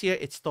cases here,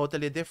 it's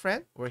totally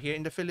different. We're here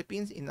in the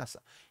Philippines, in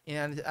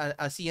an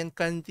ASEAN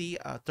country,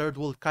 a third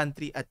world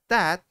country at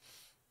that.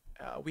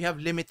 We have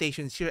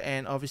limitations here,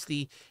 and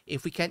obviously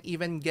if we can't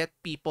even get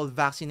people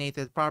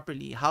vaccinated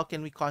properly, how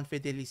can we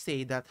confidently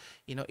say that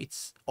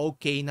it's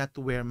okay not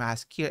to wear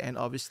mask here? And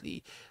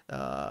obviously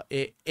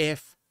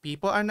if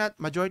people are not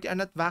majority are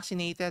not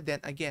vaccinated, then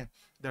again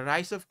the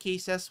rise of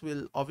cases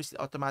will obviously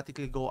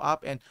automatically go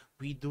up, and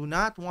we do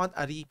not want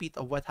a repeat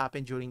of what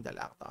happened during the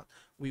lockdown.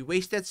 We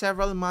wasted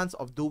several months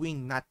of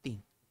doing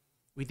nothing.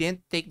 We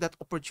didn't take that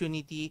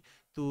opportunity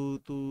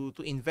to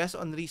invest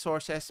on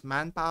resources,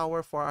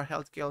 manpower for our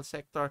healthcare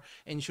sector,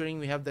 ensuring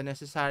we have the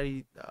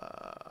necessary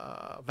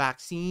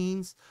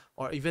vaccines,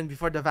 or even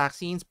before the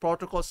vaccines,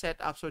 protocol set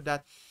up so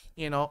that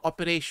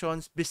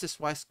operations business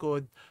wise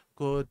could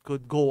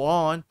go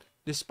on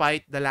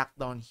despite the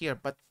lockdown here.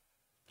 But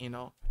you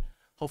know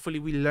hopefully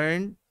we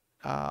learn.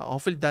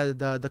 Hopefully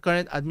the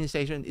current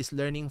administration is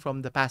learning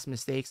from the past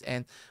mistakes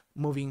and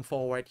moving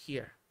forward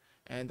here.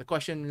 And the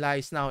question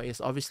lies now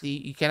is, obviously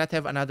you cannot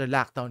have another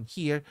lockdown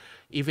here,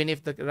 even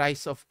if the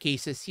rise of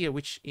cases here,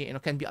 which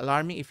can be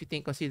alarming if you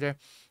consider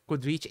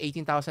could reach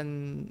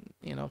 18,000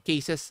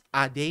 cases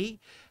a day.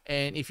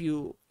 And if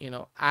you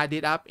add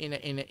it up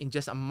in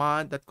just a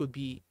month, that could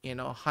be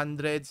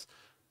hundreds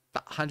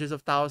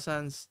of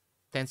thousands,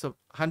 tens of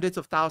hundreds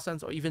of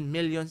thousands, or even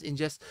millions in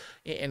just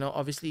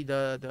obviously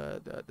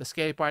the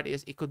scary part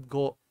is it could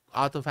go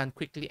out of hand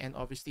quickly. And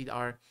obviously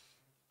our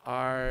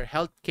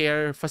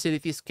healthcare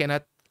facilities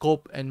cannot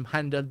cope and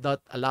handle that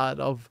a lot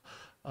of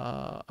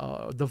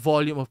the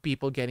volume of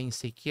people getting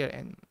sick here.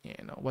 And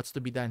what's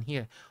to be done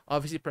here?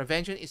 Obviously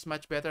prevention is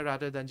much better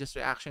rather than just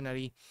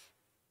reactionary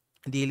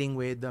dealing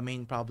with the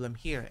main problem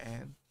here.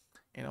 And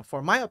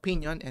for my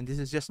opinion, and this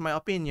is just my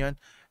opinion,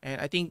 and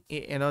I think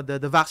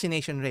the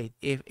vaccination rate,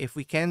 if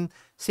we can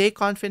say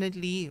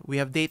confidently we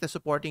have data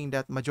supporting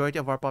that majority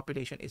of our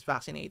population is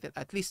vaccinated,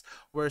 at least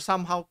we're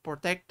somehow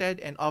protected.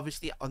 And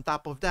obviously on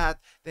top of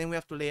that, then we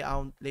have to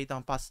lay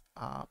down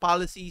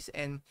policies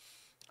and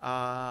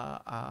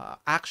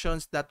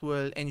actions that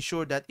will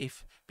ensure that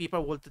if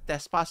people will to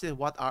test positive,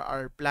 what are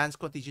our plans,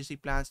 contingency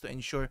plans to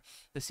ensure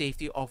the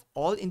safety of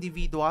all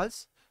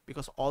individuals,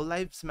 because all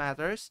lives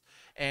matters.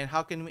 And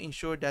how can we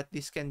ensure that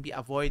this can be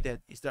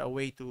avoided? Is there a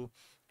way to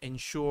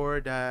ensure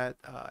that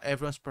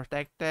everyone's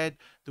protected?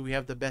 Do we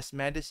have the best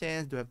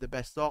medicines? Do we have the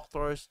best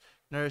doctors,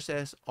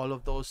 nurses, all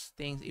of those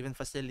things, even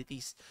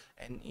facilities?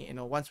 And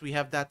once we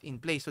have that in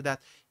place, so that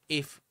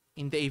if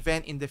in the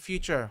event in the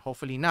future,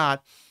 hopefully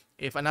not,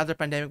 if another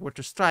pandemic were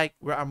to strike,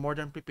 we are more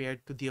than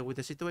prepared to deal with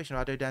the situation,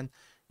 rather than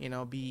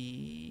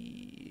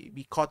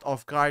be caught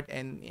off guard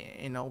and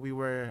we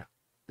were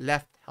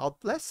left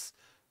helpless.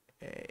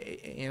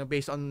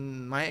 Based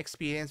on my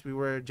experience, we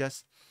were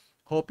just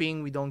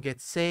hoping we don't get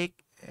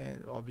sick.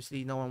 And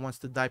obviously no one wants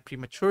to die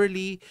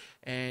prematurely.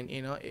 And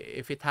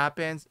if it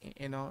happens,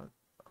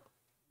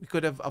 we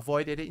could have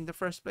avoided it in the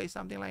first place,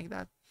 something like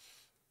that.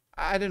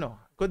 I don't know,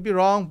 could be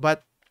wrong,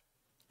 but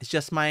it's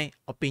just my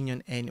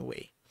opinion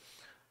anyway.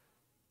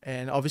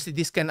 And obviously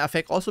this can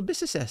affect also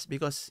businesses,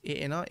 because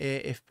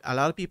if a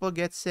lot of people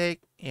get sick,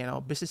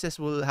 businesses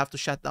will have to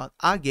shut down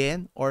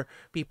again, or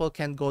people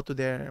can go to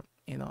their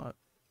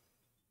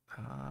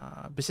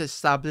business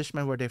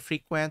establishment where they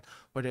frequent,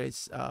 whether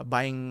it's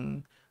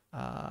buying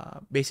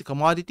basic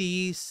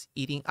commodities,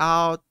 eating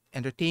out,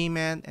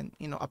 entertainment, and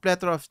a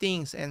plethora of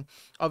things. And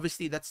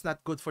obviously that's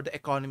not good for the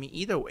economy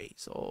either way.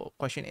 So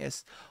question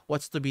is,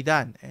 what's to be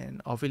done?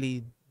 And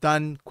obviously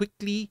done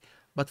quickly,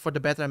 but for the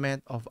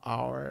betterment of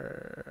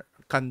our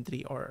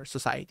country or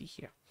society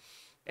here.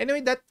 Anyway,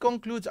 that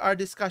concludes our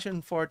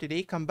discussion for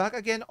today. Come back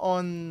again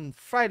on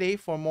Friday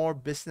for more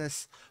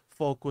business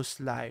focus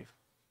live.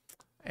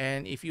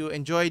 And if you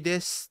enjoy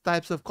these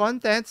types of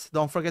contents,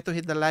 don't forget to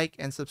hit the like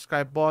and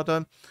subscribe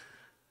button.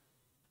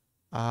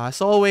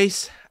 As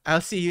always,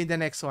 I'll see you in the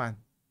next one.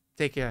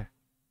 Take care.